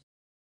 brothers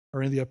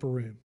are in the upper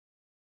room.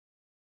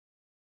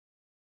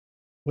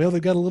 Well,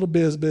 they've got a little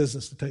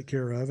business to take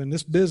care of, and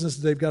this business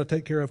that they've got to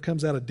take care of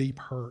comes out of deep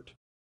hurt.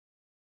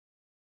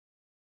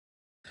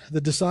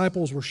 The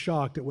disciples were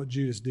shocked at what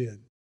Judas did.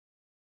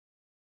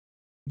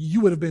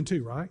 You would have been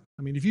too, right?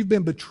 I mean, if you've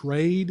been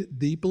betrayed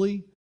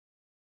deeply,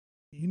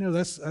 you know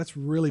that's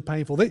really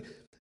painful.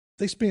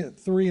 They spent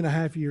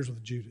 3.5 years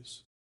with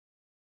Judas.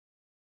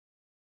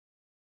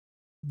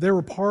 There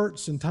were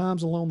parts and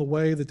times along the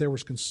way that there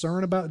was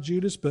concern about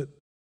Judas, but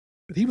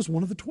he was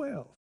one of the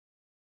 12.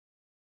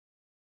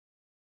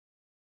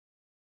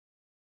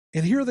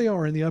 And here they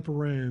are in the upper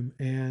room,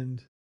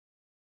 and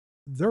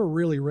they're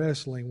really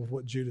wrestling with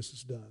what Judas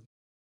has done.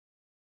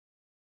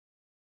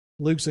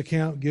 Luke's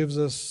account gives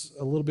us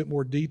a little bit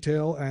more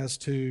detail as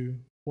to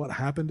what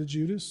happened to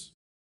Judas.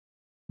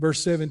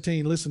 Verse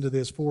 17, listen to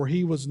this. For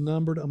he was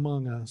numbered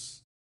among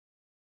us.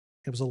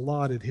 It was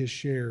allotted his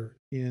share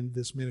in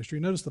this ministry.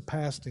 Notice the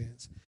past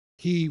tense.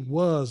 He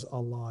was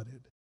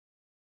allotted.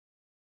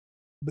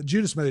 But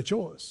Judas made a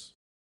choice.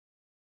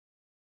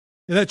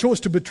 And that choice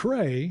to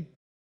betray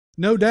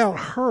no doubt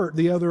hurt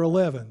the other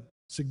 11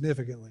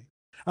 significantly.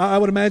 I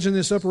would imagine in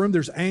this upper room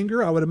there's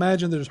anger. I would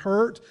imagine there's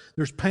hurt.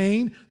 There's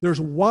pain.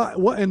 There's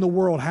what in the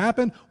world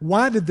happened?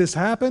 Why did this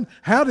happen?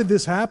 How did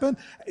this happen?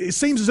 It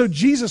seems as though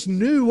Jesus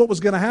knew what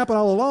was going to happen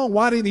all along.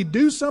 Why didn't he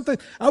do something?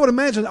 I would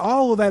imagine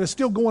all of that is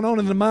still going on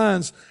in the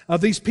minds of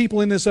these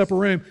people in this upper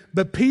room.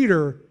 But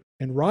Peter,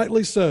 and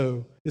rightly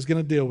so, is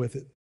going to deal with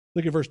it.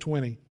 Look at verse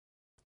 20.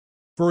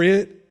 For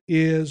it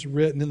is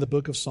written in the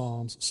book of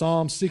Psalms,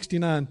 Psalm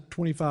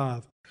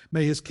 69:25.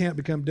 May his camp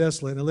become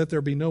desolate, and let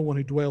there be no one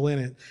who dwell in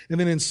it. And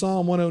then in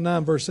Psalm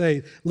 109, verse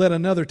 8, let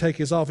another take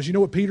his office. You know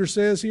what Peter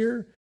says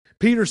here?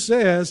 Peter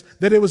says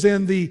that it was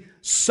in the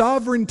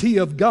sovereignty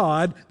of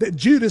God that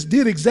Judas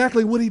did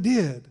exactly what he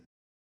did.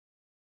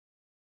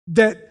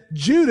 That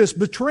Judas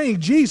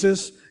betraying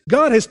Jesus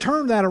God has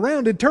turned that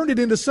around and turned it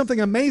into something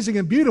amazing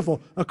and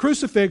beautiful. A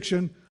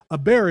crucifixion, a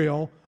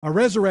burial, a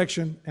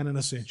resurrection, and an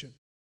ascension.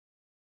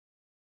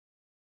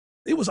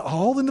 It was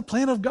all in the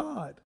plan of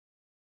God.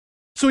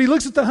 So he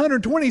looks at the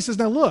 120, he says,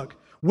 now look,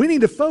 we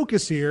need to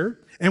focus here,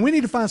 and we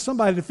need to find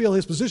somebody to fill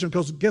his position,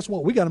 because guess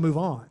what? We got to move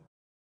on.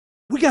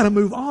 We got to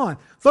move on.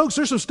 Folks,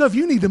 there's some stuff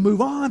you need to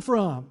move on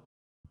from.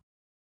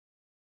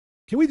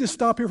 Can we just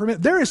stop here for a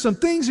minute? There is some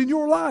things in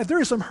your life. There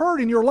is some hurt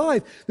in your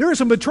life. There is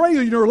some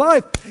betrayal in your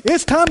life.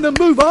 It's time to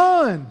move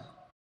on.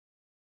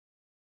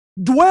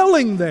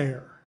 Dwelling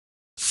there,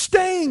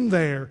 staying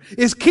there,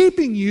 is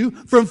keeping you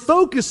from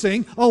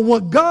focusing on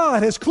what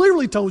God has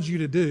clearly told you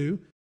to do.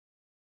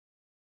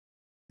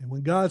 And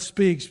when God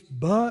speaks,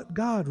 but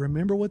God,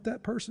 remember what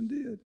that person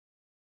did.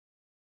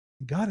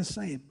 God is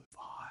saying, move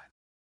on.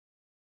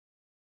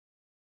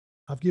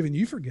 I've given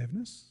you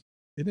forgiveness.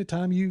 Isn't it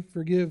time you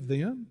forgive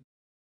them?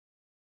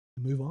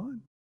 Move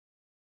on.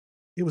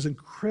 It was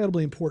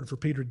incredibly important for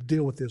Peter to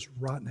deal with this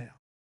right now.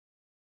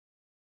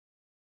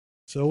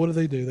 So what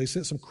do? They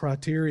set some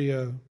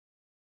criteria.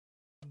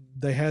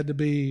 They had to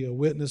be a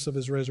witness of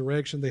his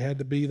resurrection. They had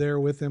to be there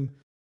with him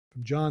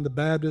from John the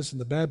Baptist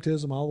and the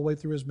baptism all the way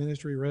through his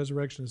ministry,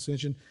 resurrection,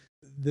 ascension.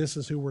 This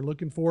is who we're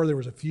looking for. There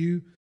was a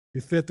few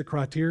who fit the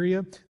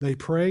criteria. They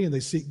pray and they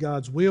seek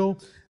God's will.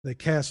 They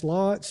cast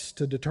lots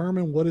to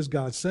determine what is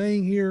God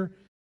saying here,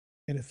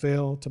 and it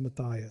fell to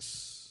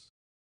Matthias.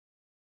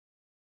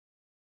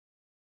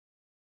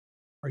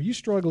 Are you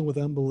struggling with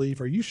unbelief?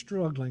 Are you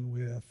struggling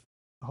with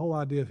the whole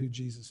idea of who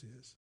Jesus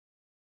is?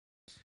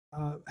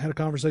 I had a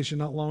conversation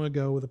not long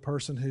ago with a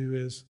person who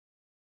is,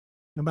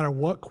 no matter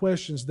what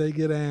questions they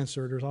get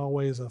answered, there's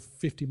always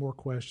 50 more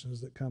questions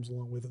that comes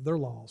along with it. They're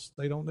lost.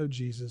 They don't know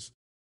Jesus.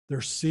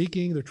 They're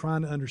seeking. They're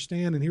trying to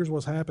understand. And here's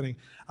what's happening.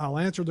 I'll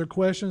answer their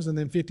questions, and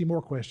then 50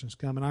 more questions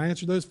come. And I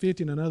answer those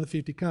 50, and another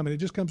 50 come. And it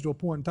just comes to a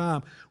point in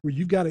time where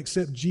you've got to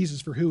accept Jesus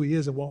for who he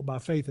is and walk by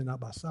faith and not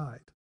by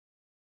sight.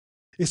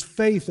 It's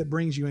faith that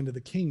brings you into the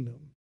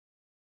kingdom.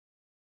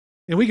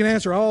 And we can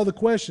answer all the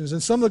questions,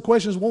 and some of the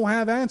questions won't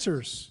have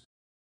answers.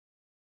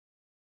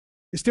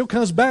 It still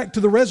comes back to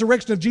the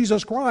resurrection of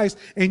Jesus Christ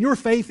and your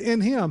faith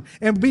in him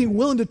and being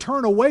willing to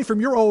turn away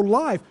from your old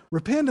life.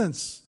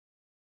 Repentance.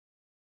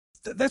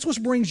 That's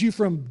what brings you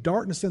from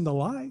darkness into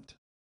light.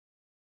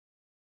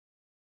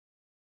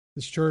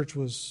 This church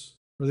was,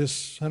 or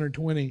this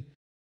 120,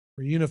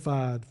 were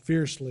unified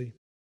fiercely.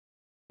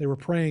 They were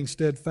praying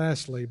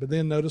steadfastly, but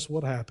then notice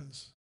what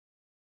happens.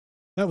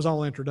 That was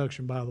all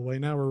introduction, by the way.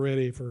 Now we're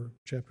ready for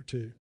chapter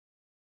 2.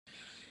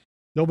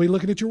 Don't be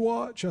looking at your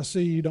watch. I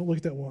see you. Don't look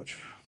at that watch.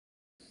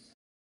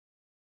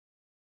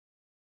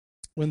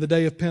 When the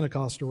day of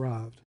Pentecost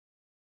arrived,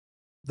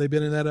 they've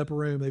been in that upper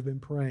room. They've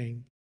been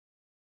praying.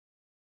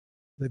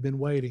 They've been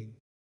waiting.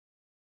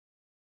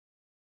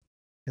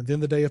 And then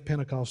the day of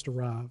Pentecost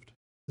arrived.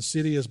 The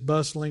city is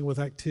bustling with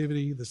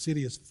activity. The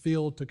city is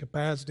filled to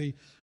capacity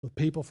with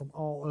people from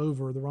all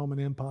over the Roman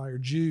Empire,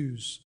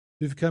 Jews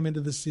who've come into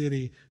the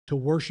city to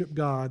worship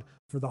God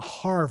for the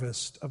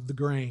harvest of the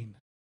grain.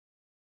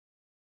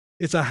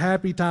 It's a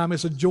happy time.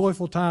 It's a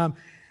joyful time.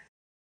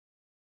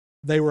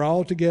 They were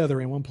all together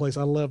in one place.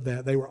 I love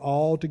that. They were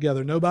all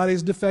together.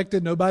 Nobody's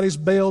defected. Nobody's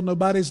bailed.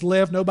 Nobody's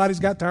left. Nobody's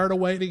got tired of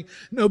waiting.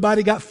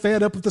 Nobody got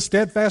fed up with the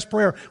steadfast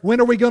prayer.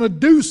 When are we going to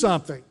do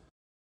something?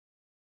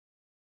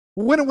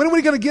 When are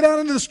we going to get out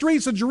into the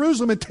streets of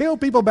Jerusalem and tell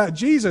people about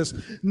Jesus?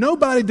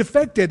 Nobody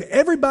defected.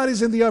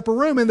 Everybody's in the upper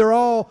room, and they're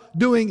all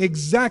doing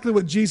exactly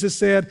what Jesus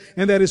said,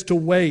 and that is to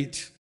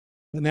wait.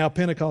 But now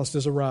Pentecost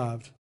has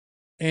arrived.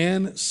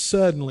 And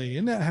suddenly,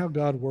 isn't that how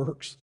God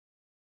works?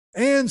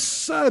 And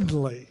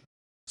suddenly,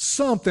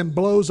 something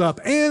blows up.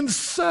 And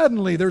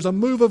suddenly, there's a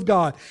move of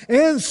God.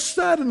 And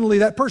suddenly,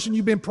 that person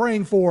you've been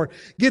praying for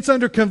gets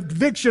under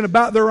conviction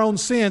about their own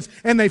sins,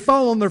 and they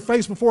fall on their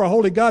face before a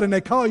holy God, and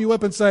they call you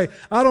up and say,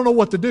 I don't know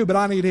what to do, but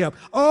I need help.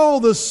 All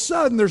of a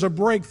sudden, there's a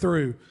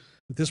breakthrough.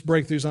 But this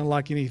breakthrough is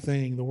unlike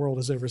anything the world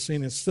has ever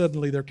seen. And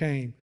suddenly, there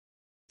came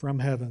from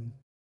heaven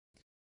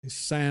a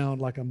sound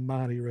like a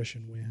mighty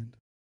rushing wind.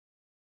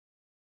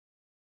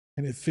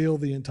 And it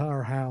filled the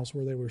entire house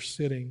where they were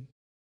sitting.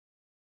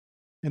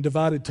 And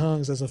divided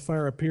tongues as a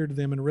fire appeared to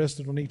them and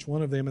rested on each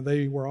one of them, and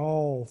they were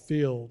all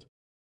filled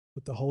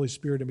with the Holy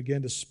Spirit and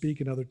began to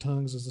speak in other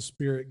tongues as the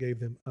Spirit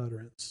gave them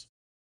utterance.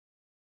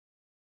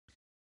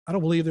 I don't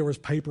believe there was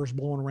papers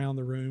blowing around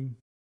the room.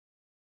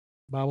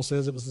 The Bible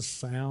says it was the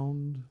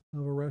sound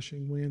of a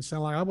rushing wind.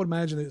 I would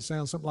imagine it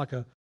sounds something like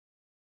a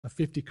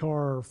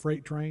 50-car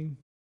freight train,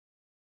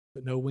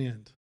 but no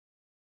wind.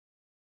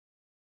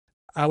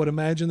 I would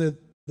imagine that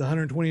the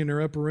 120 in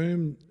their upper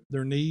room,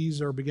 their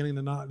knees are beginning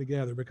to knot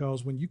together,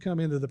 because when you come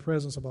into the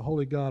presence of a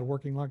holy God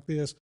working like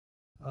this,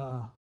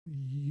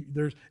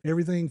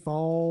 everything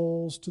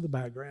falls to the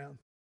background.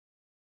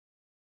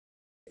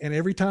 And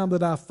every time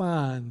that I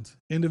find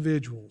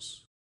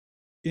individuals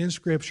in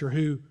Scripture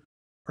who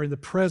are in the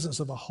presence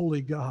of a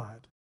holy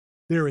God,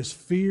 there is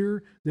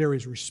fear, there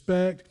is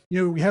respect.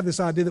 You know, we have this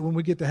idea that when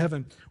we get to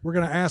heaven, we're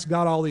going to ask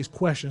God all these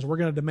questions. We're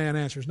going to demand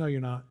answers. No,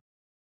 you're not.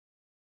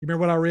 You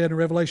remember what I read in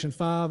Revelation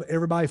 5?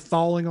 Everybody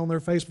falling on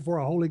their face before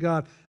a holy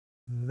God.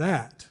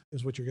 That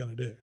is what you're going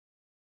to do.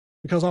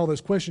 Because all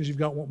those questions you've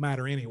got won't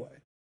matter anyway.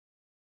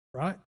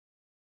 Right?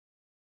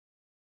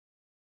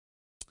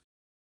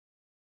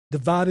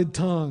 Divided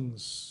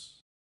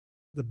tongues.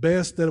 The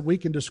best that we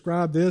can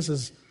describe this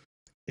is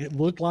it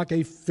looked like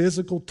a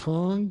physical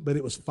tongue, but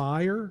it was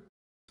fire.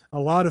 A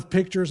lot of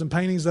pictures and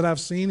paintings that I've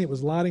seen, it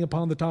was lighting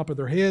upon the top of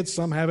their heads.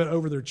 Some have it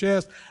over their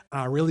chest.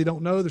 I really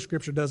don't know. The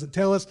Scripture doesn't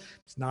tell us.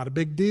 It's not a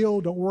big deal.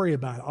 Don't worry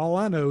about it. All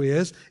I know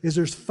is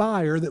there's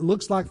fire that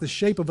looks like the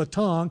shape of a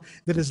tongue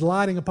that is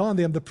lighting upon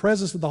them. The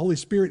presence of the Holy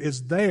Spirit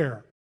is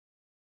there.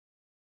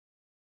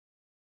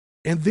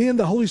 And then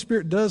the Holy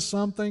Spirit does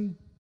something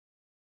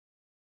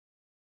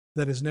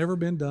that has never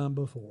been done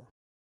before.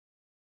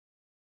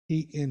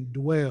 He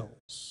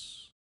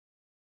indwells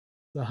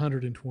the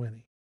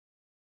 120.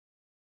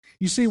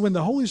 You see, when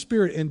the Holy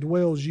Spirit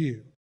indwells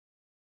you,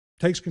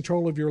 takes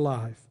control of your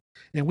life,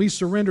 and we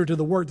surrender to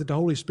the work that the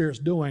Holy Spirit's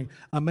doing,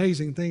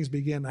 amazing things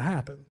begin to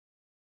happen.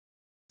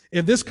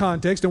 In this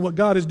context, and what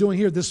God is doing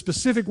here, this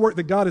specific work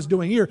that God is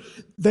doing here,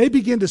 they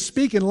begin to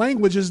speak in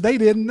languages they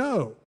didn't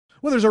know.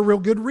 Well, there's a real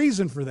good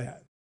reason for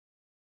that.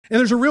 And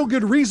there's a real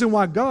good reason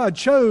why God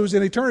chose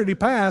in eternity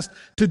past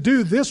to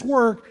do this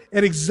work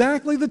at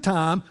exactly the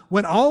time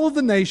when all of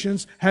the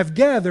nations have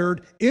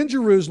gathered in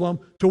Jerusalem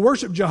to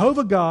worship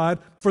Jehovah God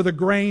for the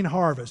grain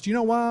harvest. You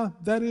know why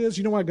that is?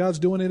 You know why God's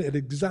doing it at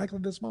exactly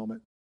this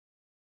moment?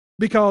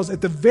 Because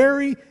at the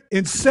very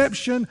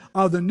inception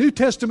of the New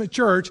Testament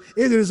church,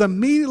 it is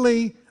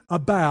immediately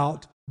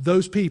about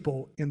those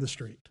people in the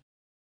street.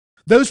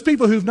 Those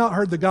people who've not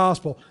heard the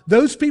gospel,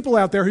 those people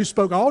out there who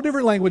spoke all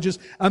different languages,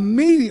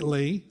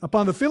 immediately,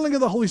 upon the filling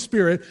of the Holy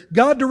Spirit,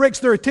 God directs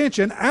their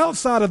attention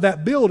outside of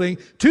that building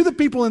to the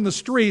people in the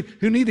street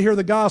who need to hear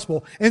the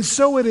gospel. And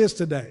so it is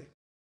today.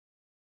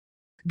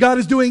 God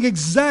is doing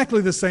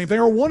exactly the same thing,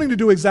 or wanting to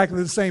do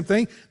exactly the same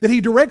thing, that He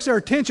directs our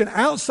attention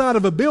outside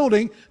of a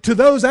building to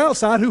those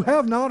outside who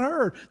have not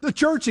heard. The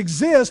church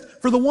exists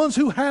for the ones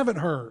who haven't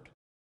heard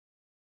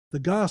the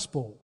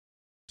gospel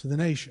to the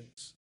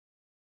nations.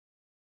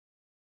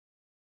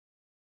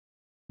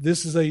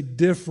 This is a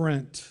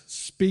different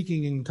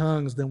speaking in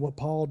tongues than what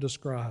Paul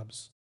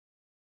describes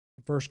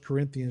in 1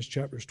 Corinthians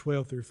chapters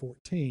 12 through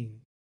 14.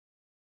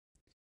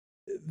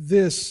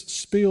 This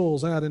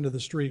spills out into the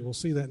street. We'll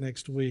see that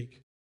next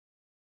week.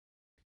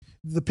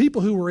 The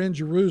people who were in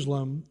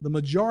Jerusalem, the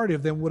majority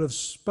of them would have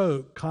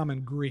spoke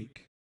common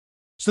Greek.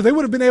 So they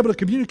would have been able to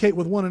communicate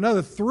with one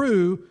another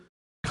through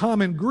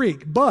common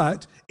Greek.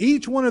 But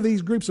each one of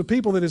these groups of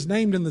people that is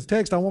named in the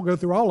text, I won't go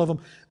through all of them,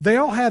 they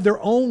all had their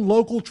own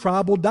local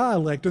tribal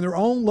dialect and their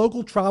own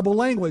local tribal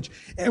language.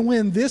 And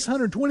when this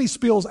 120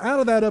 spills out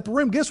of that upper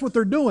room, guess what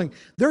they're doing?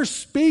 They're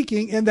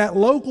speaking in that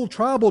local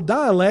tribal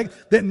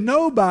dialect that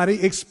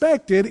nobody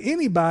expected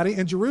anybody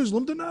in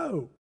Jerusalem to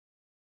know.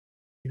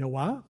 You know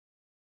why?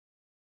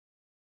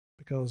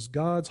 Because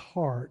God's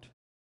heart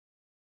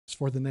is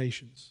for the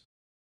nations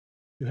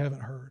who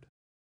haven't heard.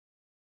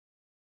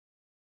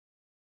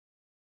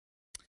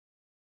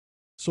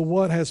 So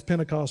what has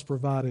Pentecost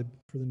provided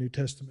for the New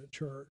Testament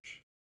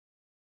church?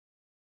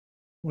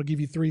 I want to give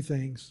you three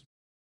things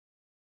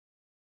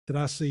that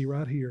I see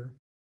right here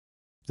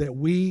that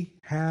we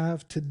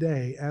have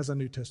today as a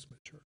New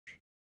Testament church.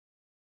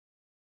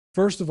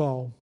 First of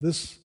all,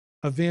 this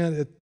event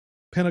at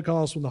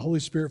Pentecost when the Holy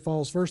Spirit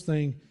falls, first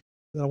thing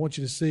that I want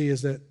you to see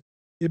is that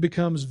it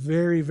becomes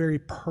very, very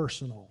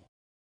personal.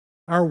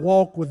 Our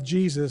walk with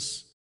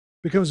Jesus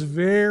becomes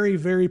very,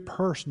 very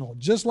personal,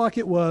 just like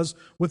it was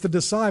with the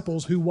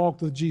disciples who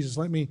walked with Jesus.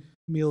 Let me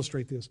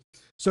illustrate this.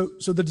 So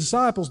the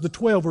disciples, the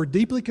 12, were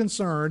deeply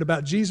concerned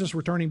about Jesus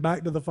returning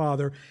back to the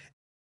Father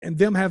and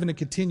them having to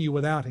continue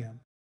without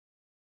Him.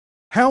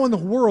 How in the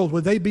world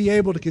would they be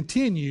able to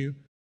continue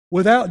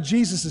without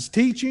Jesus'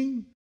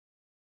 teaching,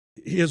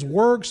 His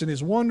works and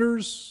His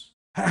wonders?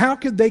 How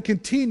could they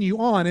continue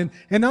on? And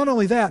not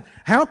only that,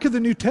 how could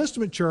the New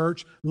Testament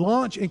church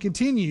launch and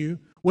continue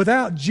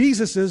without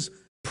Jesus'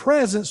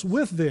 presence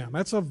with them?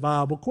 That's a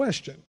viable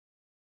question.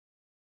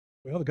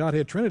 Well, the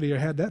Godhead Trinity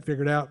had that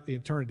figured out in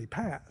eternity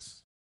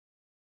past.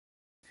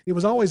 It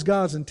was always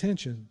God's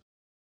intention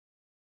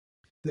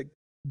that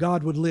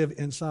God would live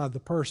inside the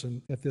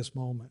person at this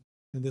moment,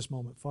 and this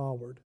moment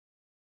forward.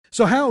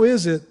 So how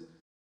is it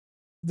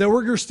that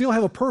we're going to still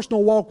have a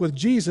personal walk with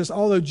Jesus,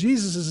 although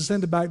Jesus is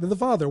ascended back to the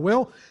Father?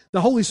 Well,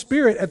 the Holy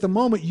Spirit, at the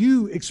moment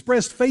you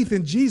expressed faith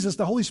in Jesus,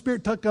 the Holy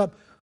Spirit took up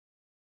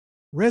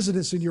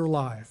residence in your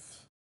life.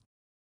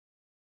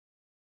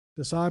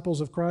 Disciples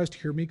of Christ,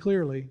 hear me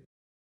clearly.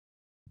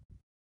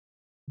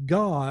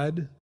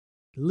 God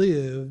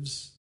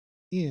lives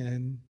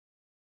in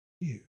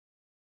you.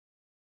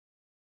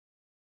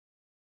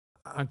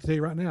 I can tell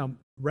you right now,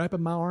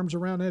 wrapping my arms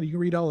around that, you can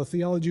read all the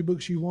theology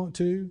books you want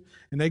to,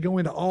 and they go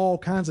into all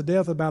kinds of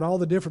depth about all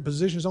the different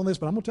positions on this,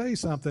 but I'm going to tell you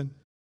something.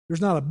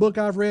 There's not a book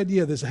I've read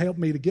yet that's helped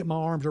me to get my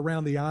arms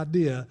around the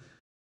idea,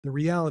 the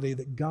reality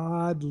that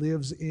God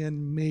lives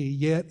in me,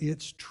 yet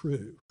it's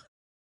true.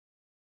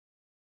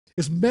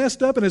 as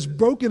messed up and as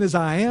broken as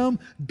I am,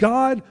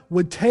 God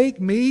would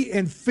take me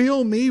and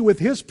fill me with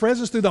His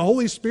presence through the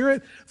Holy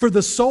Spirit for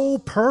the sole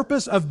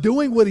purpose of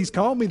doing what He's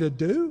called me to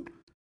do?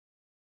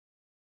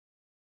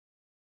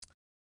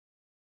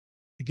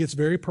 It gets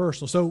very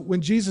personal. So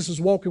when Jesus is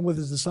walking with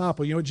His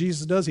disciple, you know what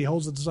Jesus does? He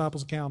holds the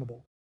disciples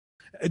accountable.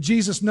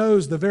 Jesus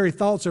knows the very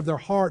thoughts of their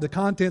heart, the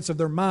contents of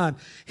their mind.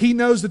 He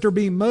knows that they're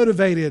being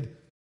motivated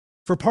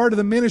for part of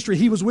the ministry.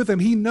 He was with them.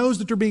 He knows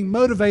that they're being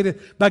motivated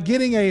by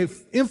getting an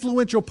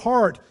influential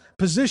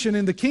position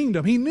in the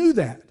kingdom. He knew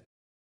that.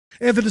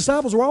 And the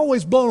disciples were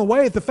always blown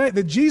away at the fact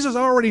that Jesus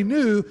already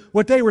knew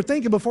what they were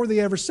thinking before they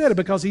ever said it,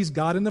 because He's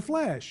God in the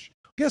flesh.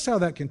 Guess how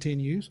that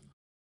continues?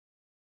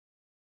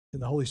 In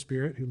the Holy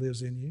Spirit who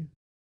lives in you.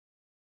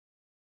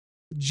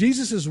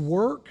 Jesus'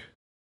 work,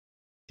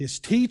 His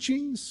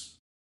teachings,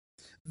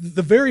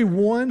 the very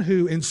one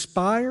who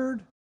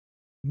inspired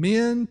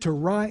men to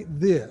write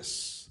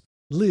this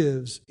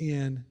lives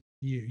in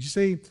you. You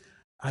see,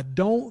 I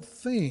don't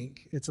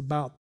think it's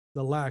about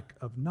the lack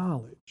of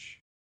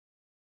knowledge.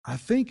 I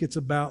think it's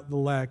about the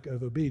lack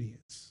of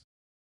obedience.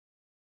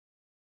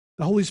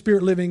 The Holy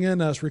Spirit living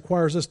in us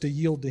requires us to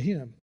yield to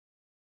Him.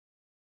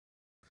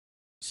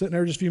 Sitting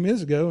there just a few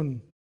minutes ago,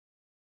 and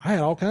I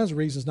had all kinds of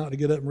reasons not to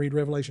get up and read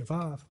Revelation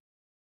 5.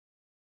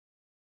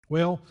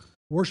 Well,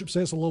 worship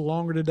sets a little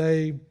longer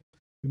today.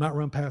 We might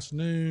run past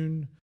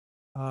noon.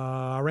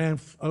 I ran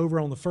over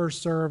on the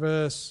first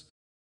service.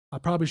 I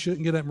probably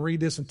shouldn't get up and read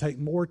this and take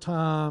more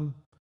time.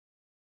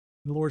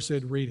 The Lord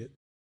said, read it.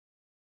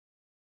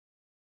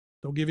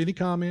 Don't give any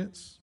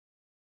comments.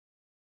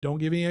 Don't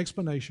give any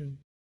explanation.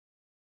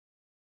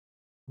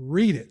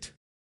 Read it.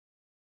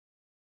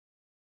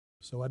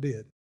 So I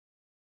did.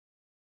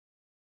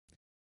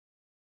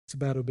 It's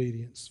about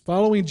obedience.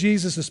 Following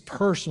Jesus is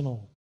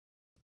personal.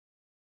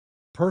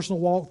 Personal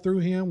walk through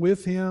Him,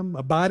 with Him,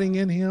 abiding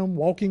in Him,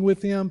 walking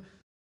with Him.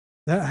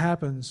 That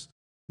happens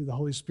through the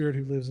Holy Spirit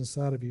who lives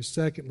inside of you.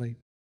 Secondly,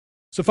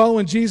 so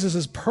following Jesus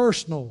is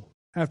personal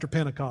after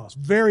Pentecost.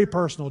 Very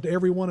personal to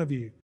every one of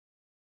you.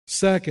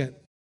 Second,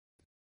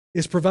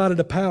 it's provided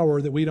a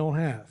power that we don't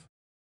have.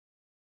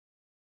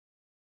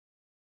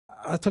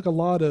 I took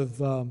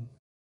went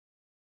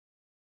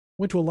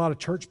to a lot of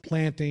church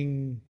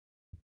planting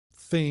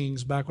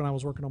things back when I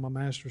was working on my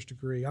master's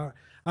degree.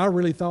 I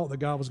really thought that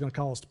God was going to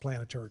call us to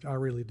plant a church. I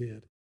really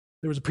did.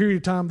 There was a period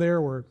of time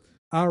there where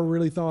I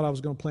really thought I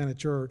was going to plant a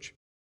church.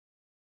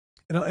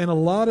 And a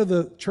lot of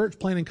the church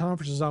planting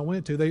conferences I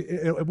went to,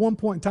 at one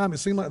point in time, it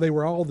seemed like they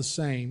were all the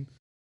same.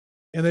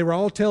 And they were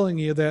all telling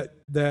you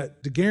that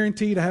to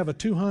guarantee to have a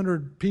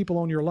 200 people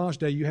on your launch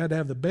day, you had to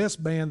have the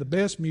best band, the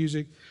best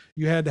music,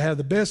 you had to have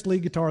the best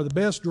lead guitar, the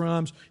best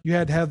drums, you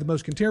had to have the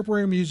most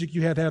contemporary music,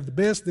 you had to have the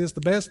best this,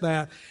 the best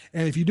that.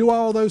 And if you do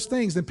all those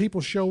things, then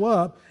people show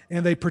up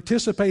and they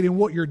participate in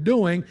what you're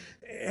doing,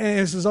 and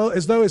it's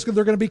as though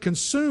they're going to be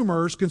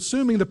consumers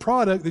consuming the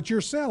product that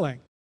you're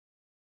selling.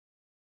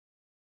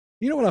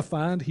 You know what I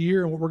find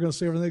here and what we're going to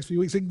see over the next few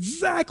weeks?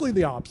 Exactly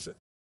the opposite.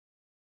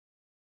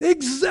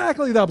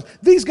 Exactly the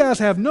opposite. These guys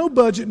have no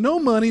budget, no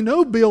money,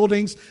 no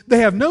buildings. They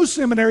have no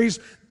seminaries.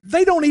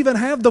 They don't even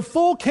have the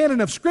full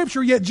canon of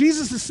Scripture, yet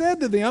Jesus has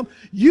said to them,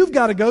 you've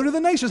got to go to the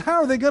nations.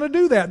 How are they going to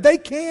do that? They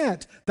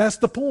can't. That's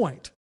the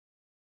point.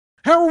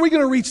 How are we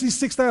going to reach these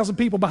 6,000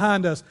 people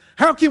behind us?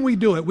 How can we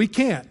do it? We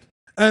can't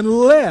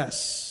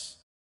unless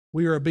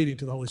we are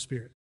obedient to the Holy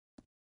Spirit.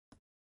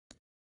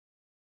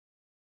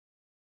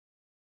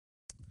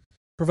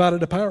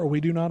 Provided a power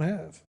we do not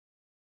have.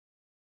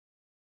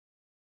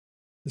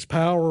 This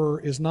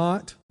power is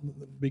not,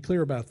 be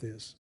clear about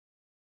this,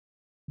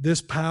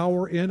 this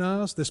power in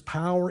us, this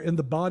power in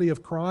the body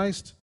of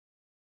Christ,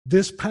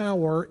 this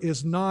power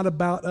is not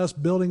about us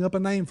building up a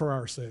name for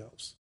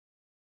ourselves.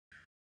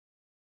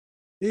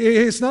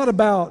 It's not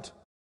about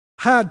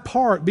Hyde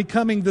Park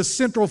becoming the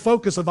central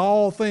focus of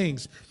all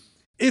things.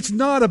 It's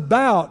not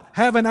about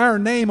having our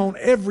name on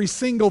every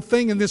single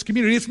thing in this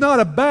community. It's not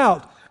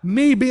about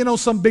me being on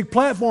some big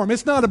platform.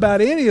 It's not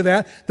about any of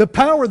that. The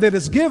power that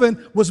is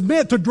given was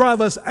meant to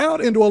drive us out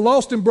into a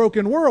lost and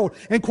broken world.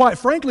 And quite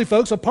frankly,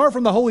 folks, apart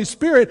from the Holy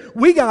Spirit,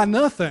 we got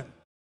nothing.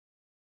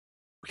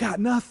 We got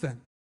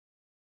nothing.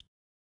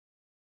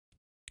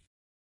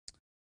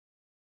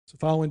 So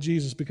following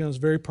Jesus becomes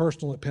very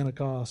personal at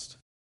Pentecost.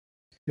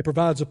 It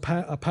provides a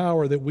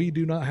power that we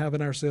do not have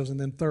in ourselves. And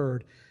then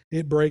third,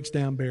 it breaks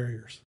down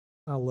barriers.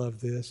 I love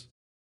this.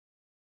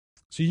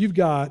 So you've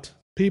got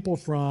people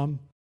from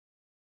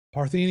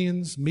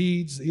Parthians,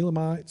 Medes,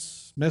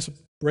 Elamites,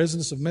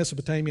 residents of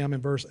Mesopotamia, I'm in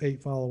verse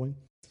 8 following,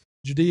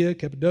 Judea,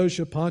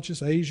 Cappadocia,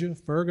 Pontus, Asia,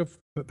 Phrygia,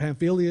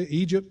 Pamphylia,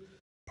 Egypt,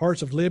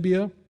 parts of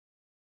Libya,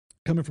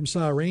 coming from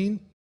Cyrene,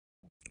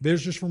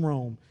 visitors from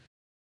Rome.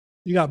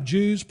 You got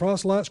Jews,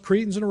 proselytes,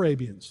 Cretans, and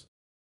Arabians.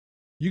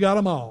 You got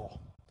them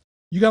all.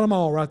 You got them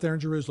all right there in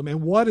Jerusalem.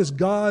 And what is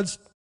God's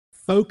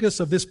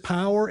focus of this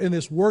power and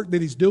this work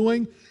that He's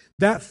doing?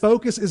 that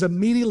focus is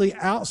immediately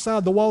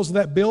outside the walls of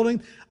that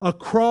building,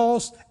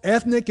 across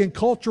ethnic and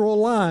cultural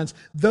lines.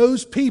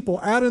 Those people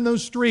out in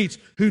those streets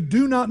who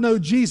do not know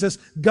Jesus,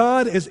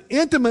 God is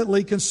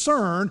intimately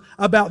concerned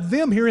about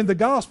them hearing the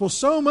gospel,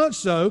 so much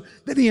so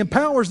that He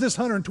empowers this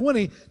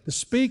 120 to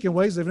speak in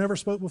ways they've never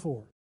spoke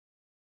before.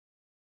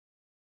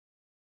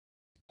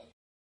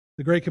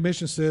 The Great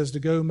Commission says to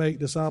go make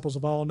disciples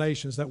of all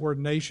nations. That word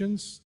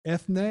nations,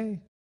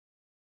 ethne.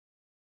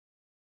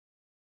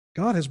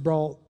 God has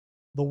brought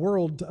the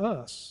world to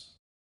us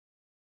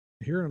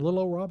here in little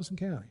old Robinson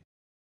County.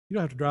 You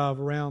don't have to drive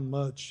around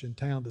much in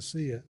town to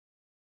see it.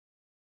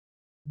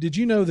 Did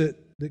you know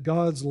that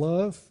God's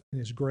love and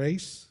His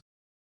grace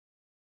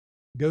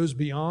goes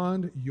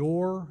beyond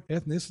your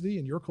ethnicity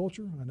and your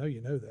culture? I know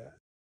you know that.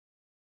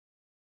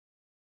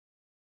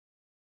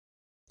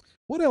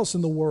 What else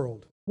in the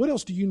world? What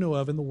else do you know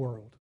of in the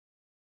world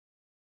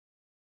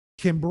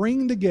can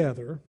bring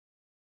together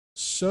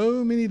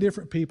so many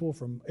different people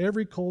from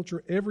every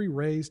culture, every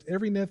race,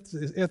 every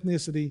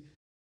ethnicity,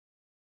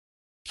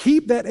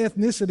 keep that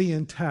ethnicity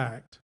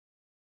intact,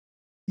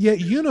 yet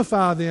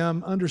unify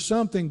them under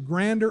something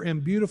grander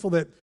and beautiful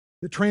that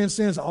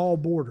transcends all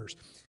borders?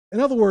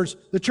 In other words,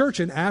 the church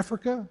in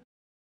Africa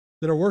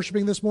that are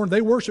worshiping this morning,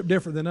 they worship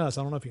different than us.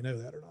 I don't know if you know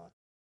that or not.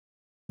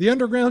 The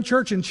underground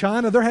church in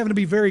China, they're having to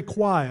be very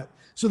quiet.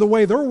 So the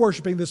way they're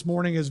worshiping this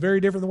morning is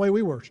very different than the way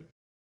we worship.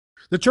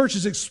 The church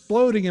is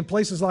exploding in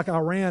places like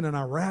Iran and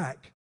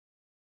Iraq.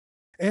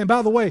 And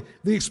by the way,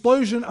 the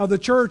explosion of the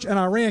church in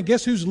Iran,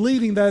 guess who's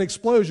leading that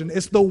explosion?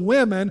 It's the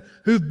women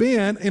who've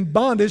been in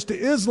bondage to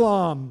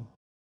Islam.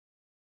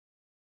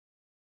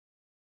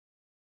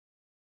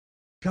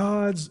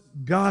 God's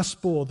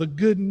gospel, the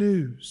good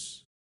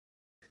news,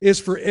 is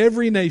for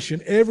every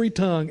nation, every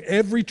tongue,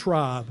 every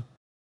tribe.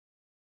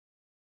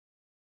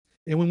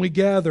 And when we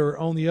gather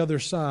on the other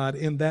side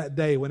in that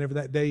day, whenever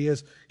that day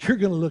is, you're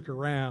going to look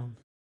around.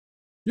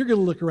 You're going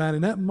to look around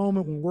in that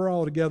moment when we're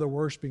all together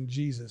worshiping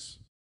Jesus.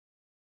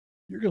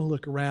 You're going to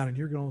look around and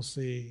you're going to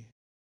see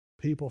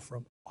people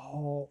from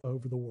all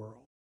over the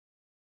world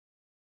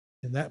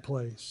in that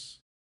place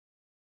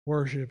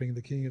worshiping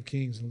the King of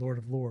Kings and Lord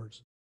of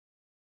Lords.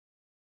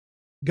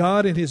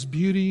 God in His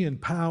beauty and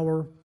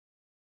power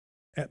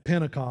at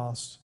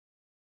Pentecost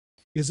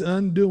is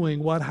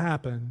undoing what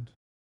happened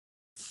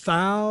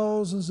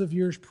thousands of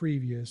years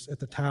previous at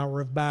the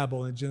Tower of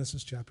Babel in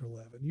Genesis chapter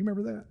 11. You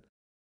remember that?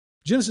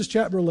 Genesis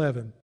chapter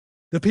 11.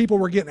 The people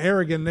were getting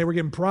arrogant and they were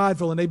getting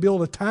prideful and they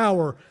built a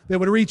tower that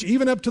would reach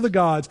even up to the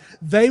gods.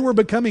 They were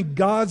becoming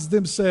gods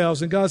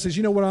themselves. And God says,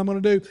 you know what I'm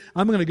going to do?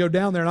 I'm going to go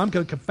down there and I'm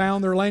going to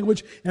confound their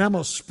language and I'm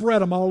going to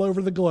spread them all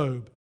over the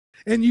globe.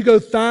 And you go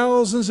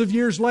thousands of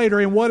years later,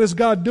 and what is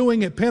God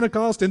doing at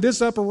Pentecost in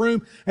this upper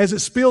room as it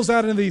spills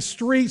out into these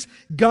streets?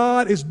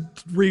 God is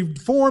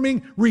reforming,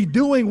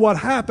 redoing what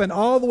happened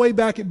all the way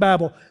back at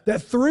Babel.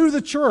 That through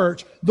the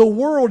church, the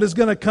world is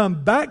going to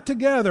come back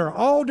together,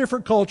 all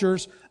different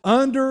cultures,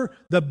 under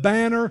the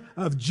banner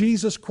of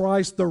Jesus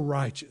Christ the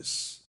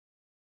righteous.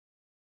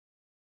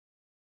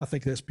 I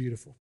think that's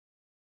beautiful.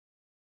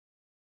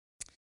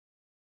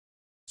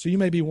 So you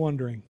may be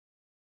wondering,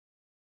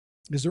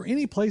 is there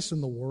any place in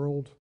the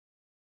world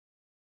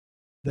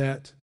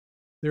that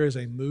there is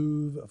a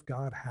move of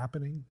God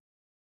happening?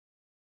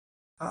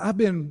 I've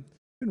been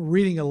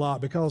reading a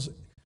lot because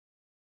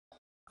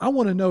I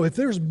want to know if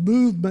there's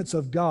movements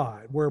of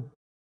God where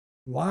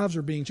lives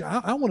are being changed.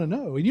 I want to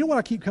know. And you know what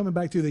I keep coming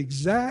back to? The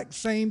exact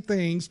same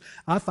things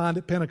I find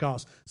at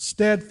Pentecost.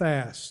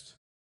 Steadfast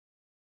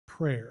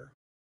prayer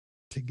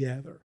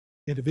together,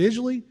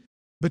 individually.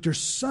 But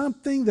there's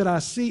something that I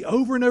see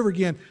over and over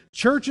again.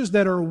 Churches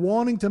that are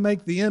wanting to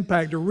make the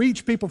impact, to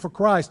reach people for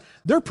Christ,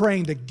 they're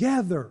praying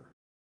together.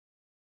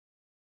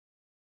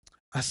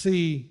 I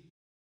see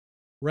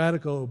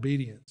radical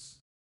obedience.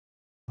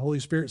 The Holy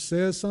Spirit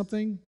says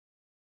something,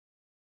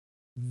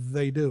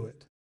 they do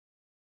it.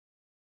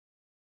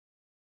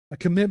 A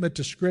commitment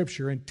to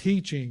Scripture and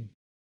teaching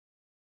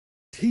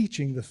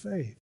the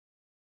faith.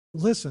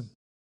 Listen.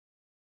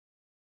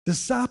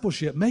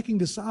 Discipleship, making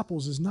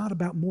disciples, is not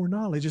about more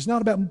knowledge. It's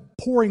not about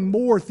pouring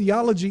more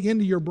theology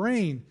into your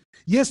brain.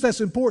 Yes,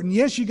 that's important.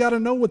 Yes, you got to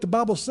know what the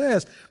Bible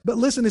says. But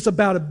listen, it's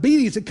about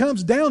obedience. It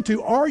comes down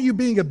to, are you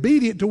being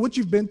obedient to what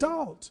you've been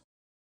taught?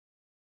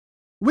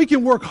 We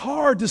can work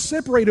hard to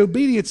separate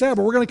obedience out,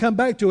 but we're going to come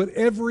back to it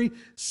every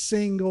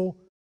single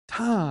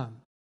time.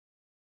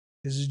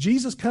 Is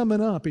Jesus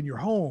coming up in your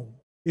home?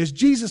 Is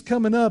Jesus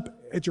coming up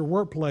at your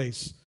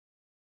workplace?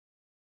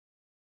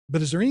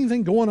 But is there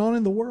anything going on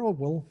in the world?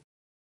 Well,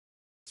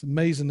 it's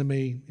amazing to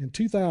me. In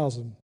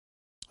 2000,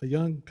 a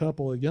young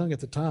couple, young at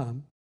the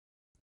time,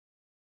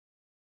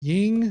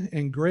 Ying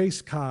and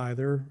Grace Kai,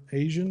 they're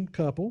Asian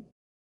couple,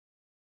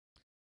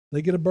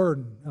 they get a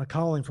burden and a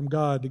calling from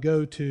God to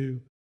go to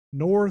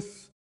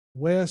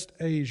Northwest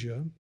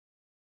Asia.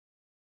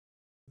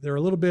 They're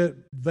a little bit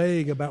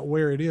vague about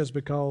where it is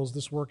because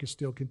this work is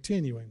still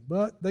continuing.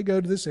 But they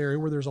go to this area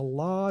where there's a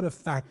lot of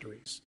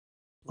factories,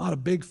 a lot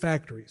of big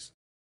factories.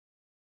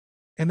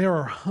 And there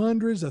are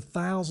hundreds of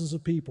thousands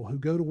of people who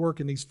go to work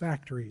in these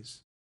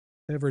factories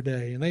every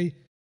day, and they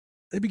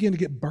begin to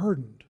get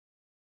burdened.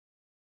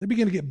 They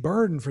begin to get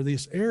burdened for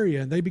this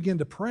area, and they begin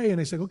to pray, and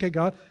they say, okay,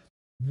 God,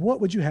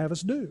 what would you have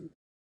us do?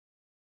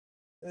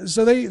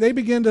 So they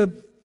begin to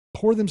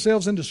pour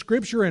themselves into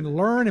Scripture and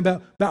learn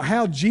about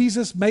how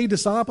Jesus made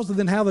disciples and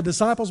then how the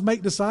disciples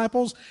make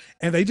disciples.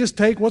 And they just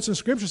take what's in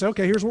Scripture and say,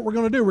 okay, here's what we're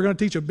going to do. We're going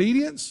to teach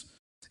obedience.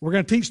 We're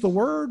going to teach the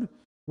Word.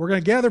 We're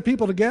going to gather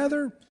people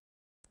together.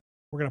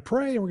 We're going to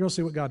pray, and we're going to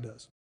see what God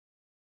does.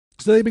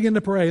 So they begin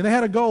to pray. And they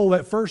had a goal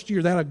that first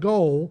year. They had a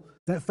goal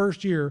that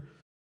first year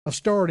of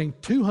starting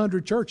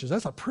 200 churches.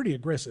 That's a pretty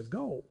aggressive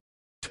goal.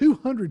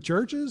 200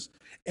 churches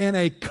in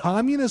a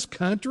communist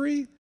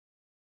country.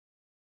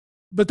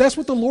 But that's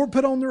what the Lord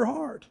put on their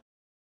heart.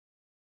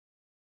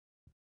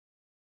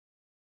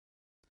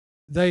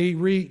 They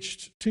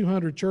reached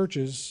 200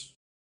 churches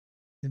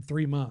in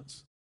 3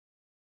 months.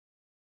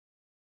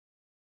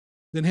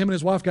 Then him and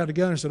his wife got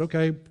together and said,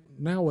 okay,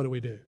 now what do we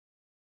do?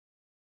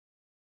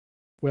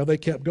 Well, they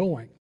kept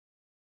going.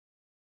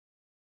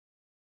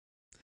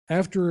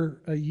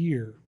 After a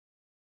year,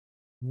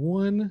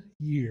 1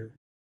 year,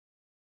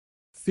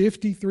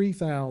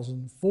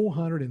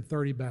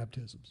 53,430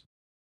 baptisms.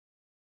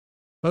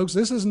 Folks,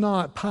 this is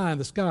not pie in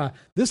the sky.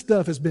 This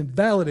stuff has been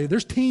validated.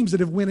 There's teams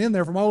that have went in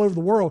there from all over the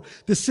world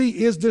to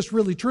see, is this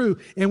really true?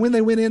 And when they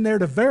went in there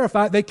to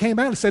verify it, they came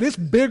out and said, it's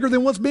bigger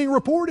than what's being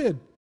reported.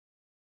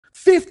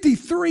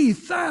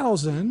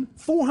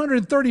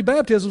 53,430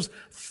 baptisms,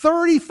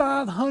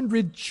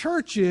 3,500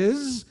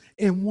 churches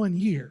in 1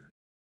 year.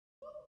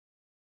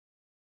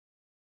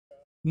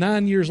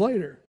 9 years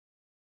later.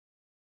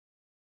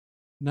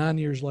 9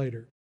 years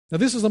later. Now,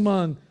 this is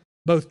among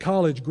both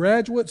college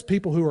graduates,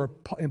 people who are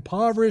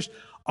impoverished,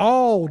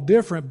 all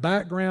different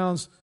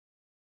backgrounds.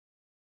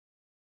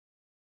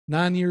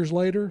 9 years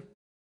later,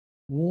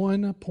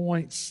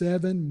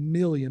 1.7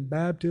 million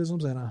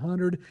baptisms and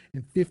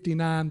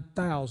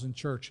 159,000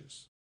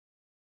 churches.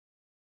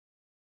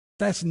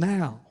 That's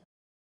now,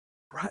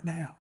 right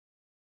now.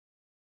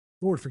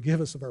 Lord, forgive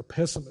us of our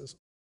pessimism.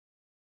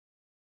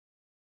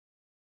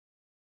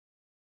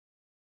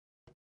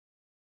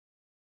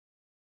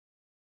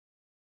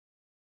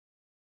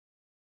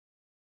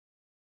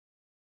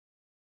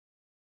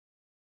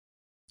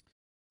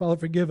 Father,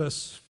 forgive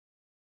us.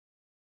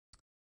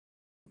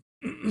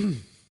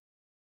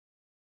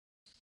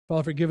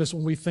 Father, forgive us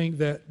when we think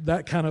that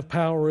that kind of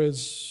power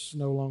is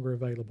no longer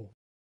available.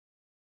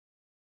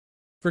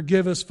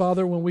 Forgive us,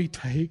 Father, when we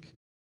take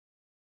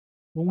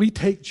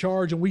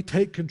charge and we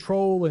take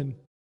control and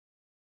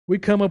we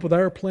come up with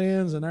our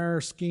plans and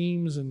our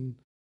schemes and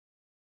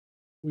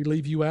we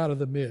leave you out of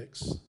the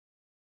mix.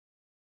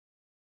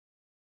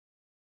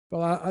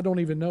 Well, I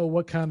don't even know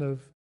what kind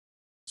of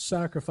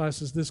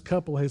sacrifices this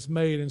couple has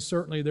made, and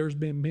certainly there's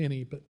been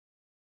many, but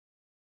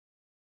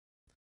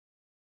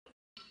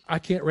I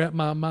can't wrap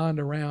my mind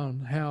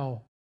around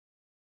how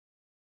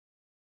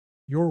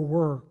your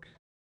work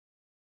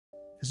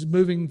is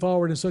moving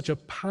forward in such a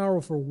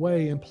powerful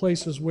way in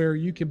places where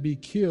you can be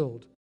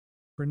killed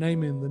for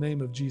naming the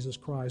name of Jesus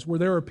Christ, where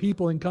there are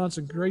people in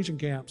concentration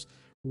camps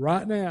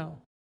right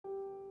now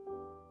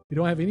who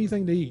don't have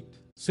anything to eat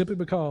simply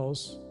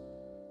because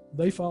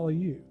they follow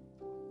you.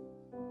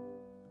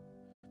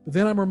 But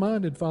then I'm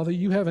reminded, Father,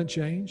 you haven't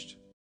changed.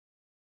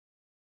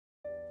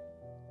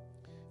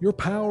 Your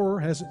power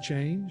hasn't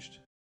changed.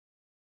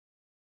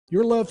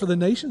 Your love for the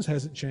nations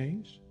hasn't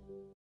changed.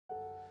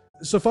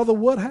 So, Father,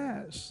 what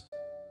has?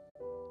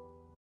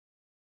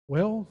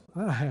 Well,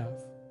 I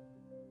have.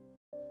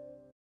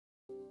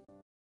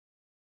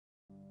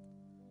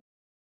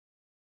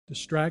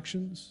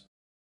 Distractions,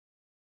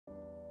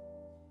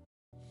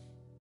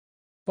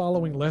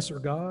 following lesser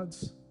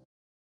gods,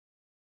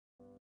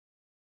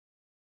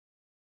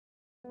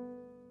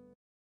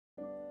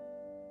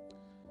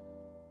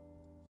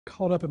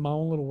 caught up in my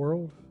own little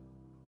world,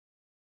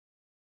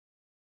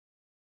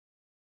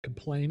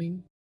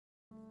 complaining,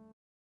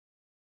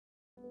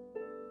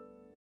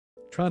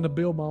 trying to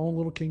build my own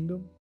little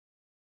kingdom.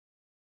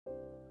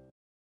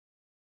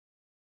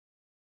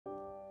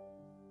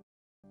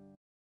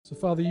 So,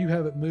 Father, you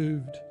haven't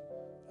moved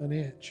an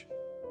inch.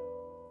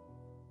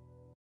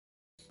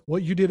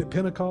 What you did at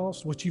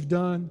Pentecost, what you've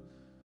done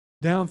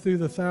down through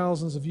the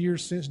thousands of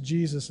years since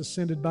Jesus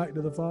ascended back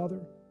to the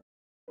Father,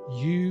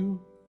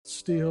 you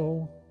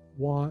still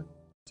want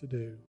to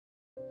do.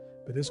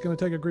 But it's going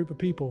to take a group of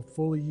people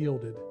fully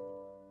yielded.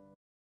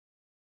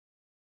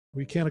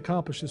 We can't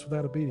accomplish this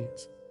without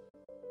obedience.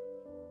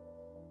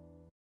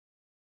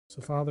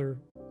 So, Father,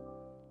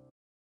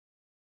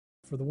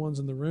 for the ones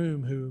in the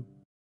room who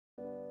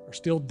are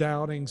still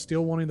doubting,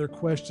 still wanting their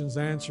questions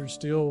answered,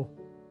 still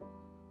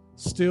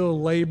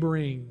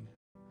laboring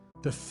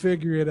to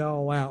figure it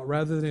all out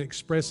rather than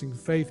expressing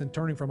faith and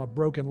turning from a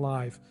broken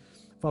life,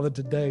 Father,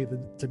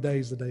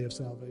 today's the day of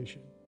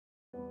salvation.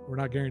 We're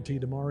not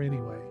guaranteed tomorrow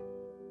anyway.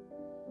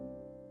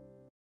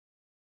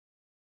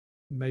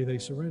 May they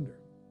surrender.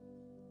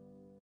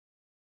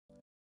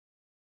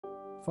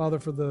 Father,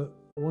 for the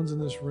ones in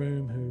this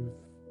room who've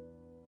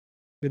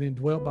been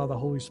indwelt by the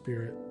Holy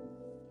Spirit.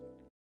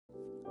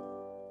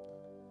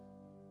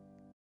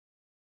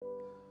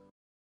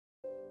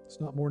 It's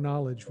not more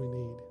knowledge we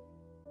need.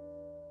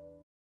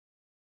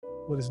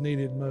 What is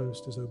needed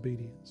most is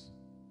obedience.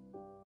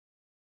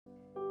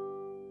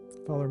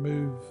 Father,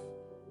 move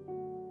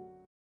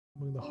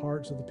among the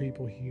hearts of the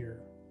people here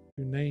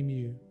who name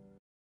you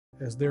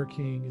as their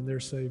King and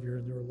their Savior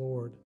and their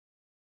Lord.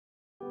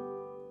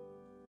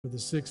 For the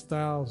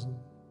 6,000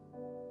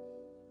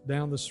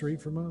 down the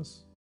street from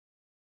us,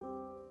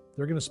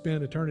 they're going to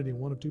spend eternity in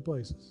one of two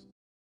places.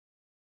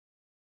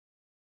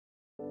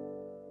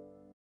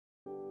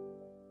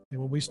 And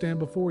when we stand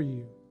before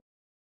you,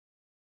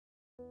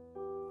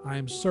 I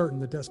am certain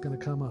that that's going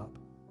to come up.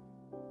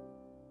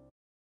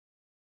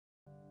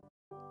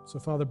 So,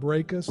 Father,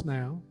 break us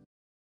now.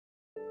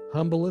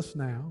 Humble us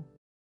now.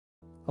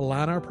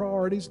 Align our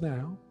priorities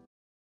now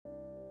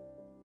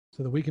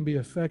so that we can be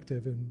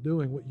effective in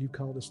doing what you've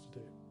called us to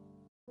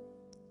do.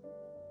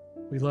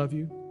 We love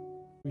you.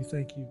 We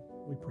thank you.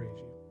 We praise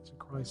you. It's in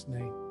Christ's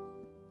name.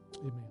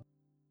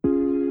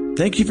 Amen.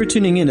 Thank you for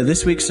tuning in to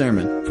this week's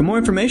sermon. For more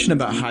information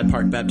about Hyde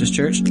Park Baptist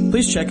Church,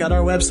 please check out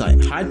our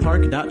website,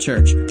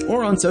 hydepark.church,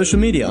 or on social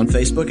media on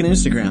Facebook and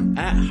Instagram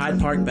at Hyde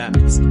Park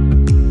Baptist.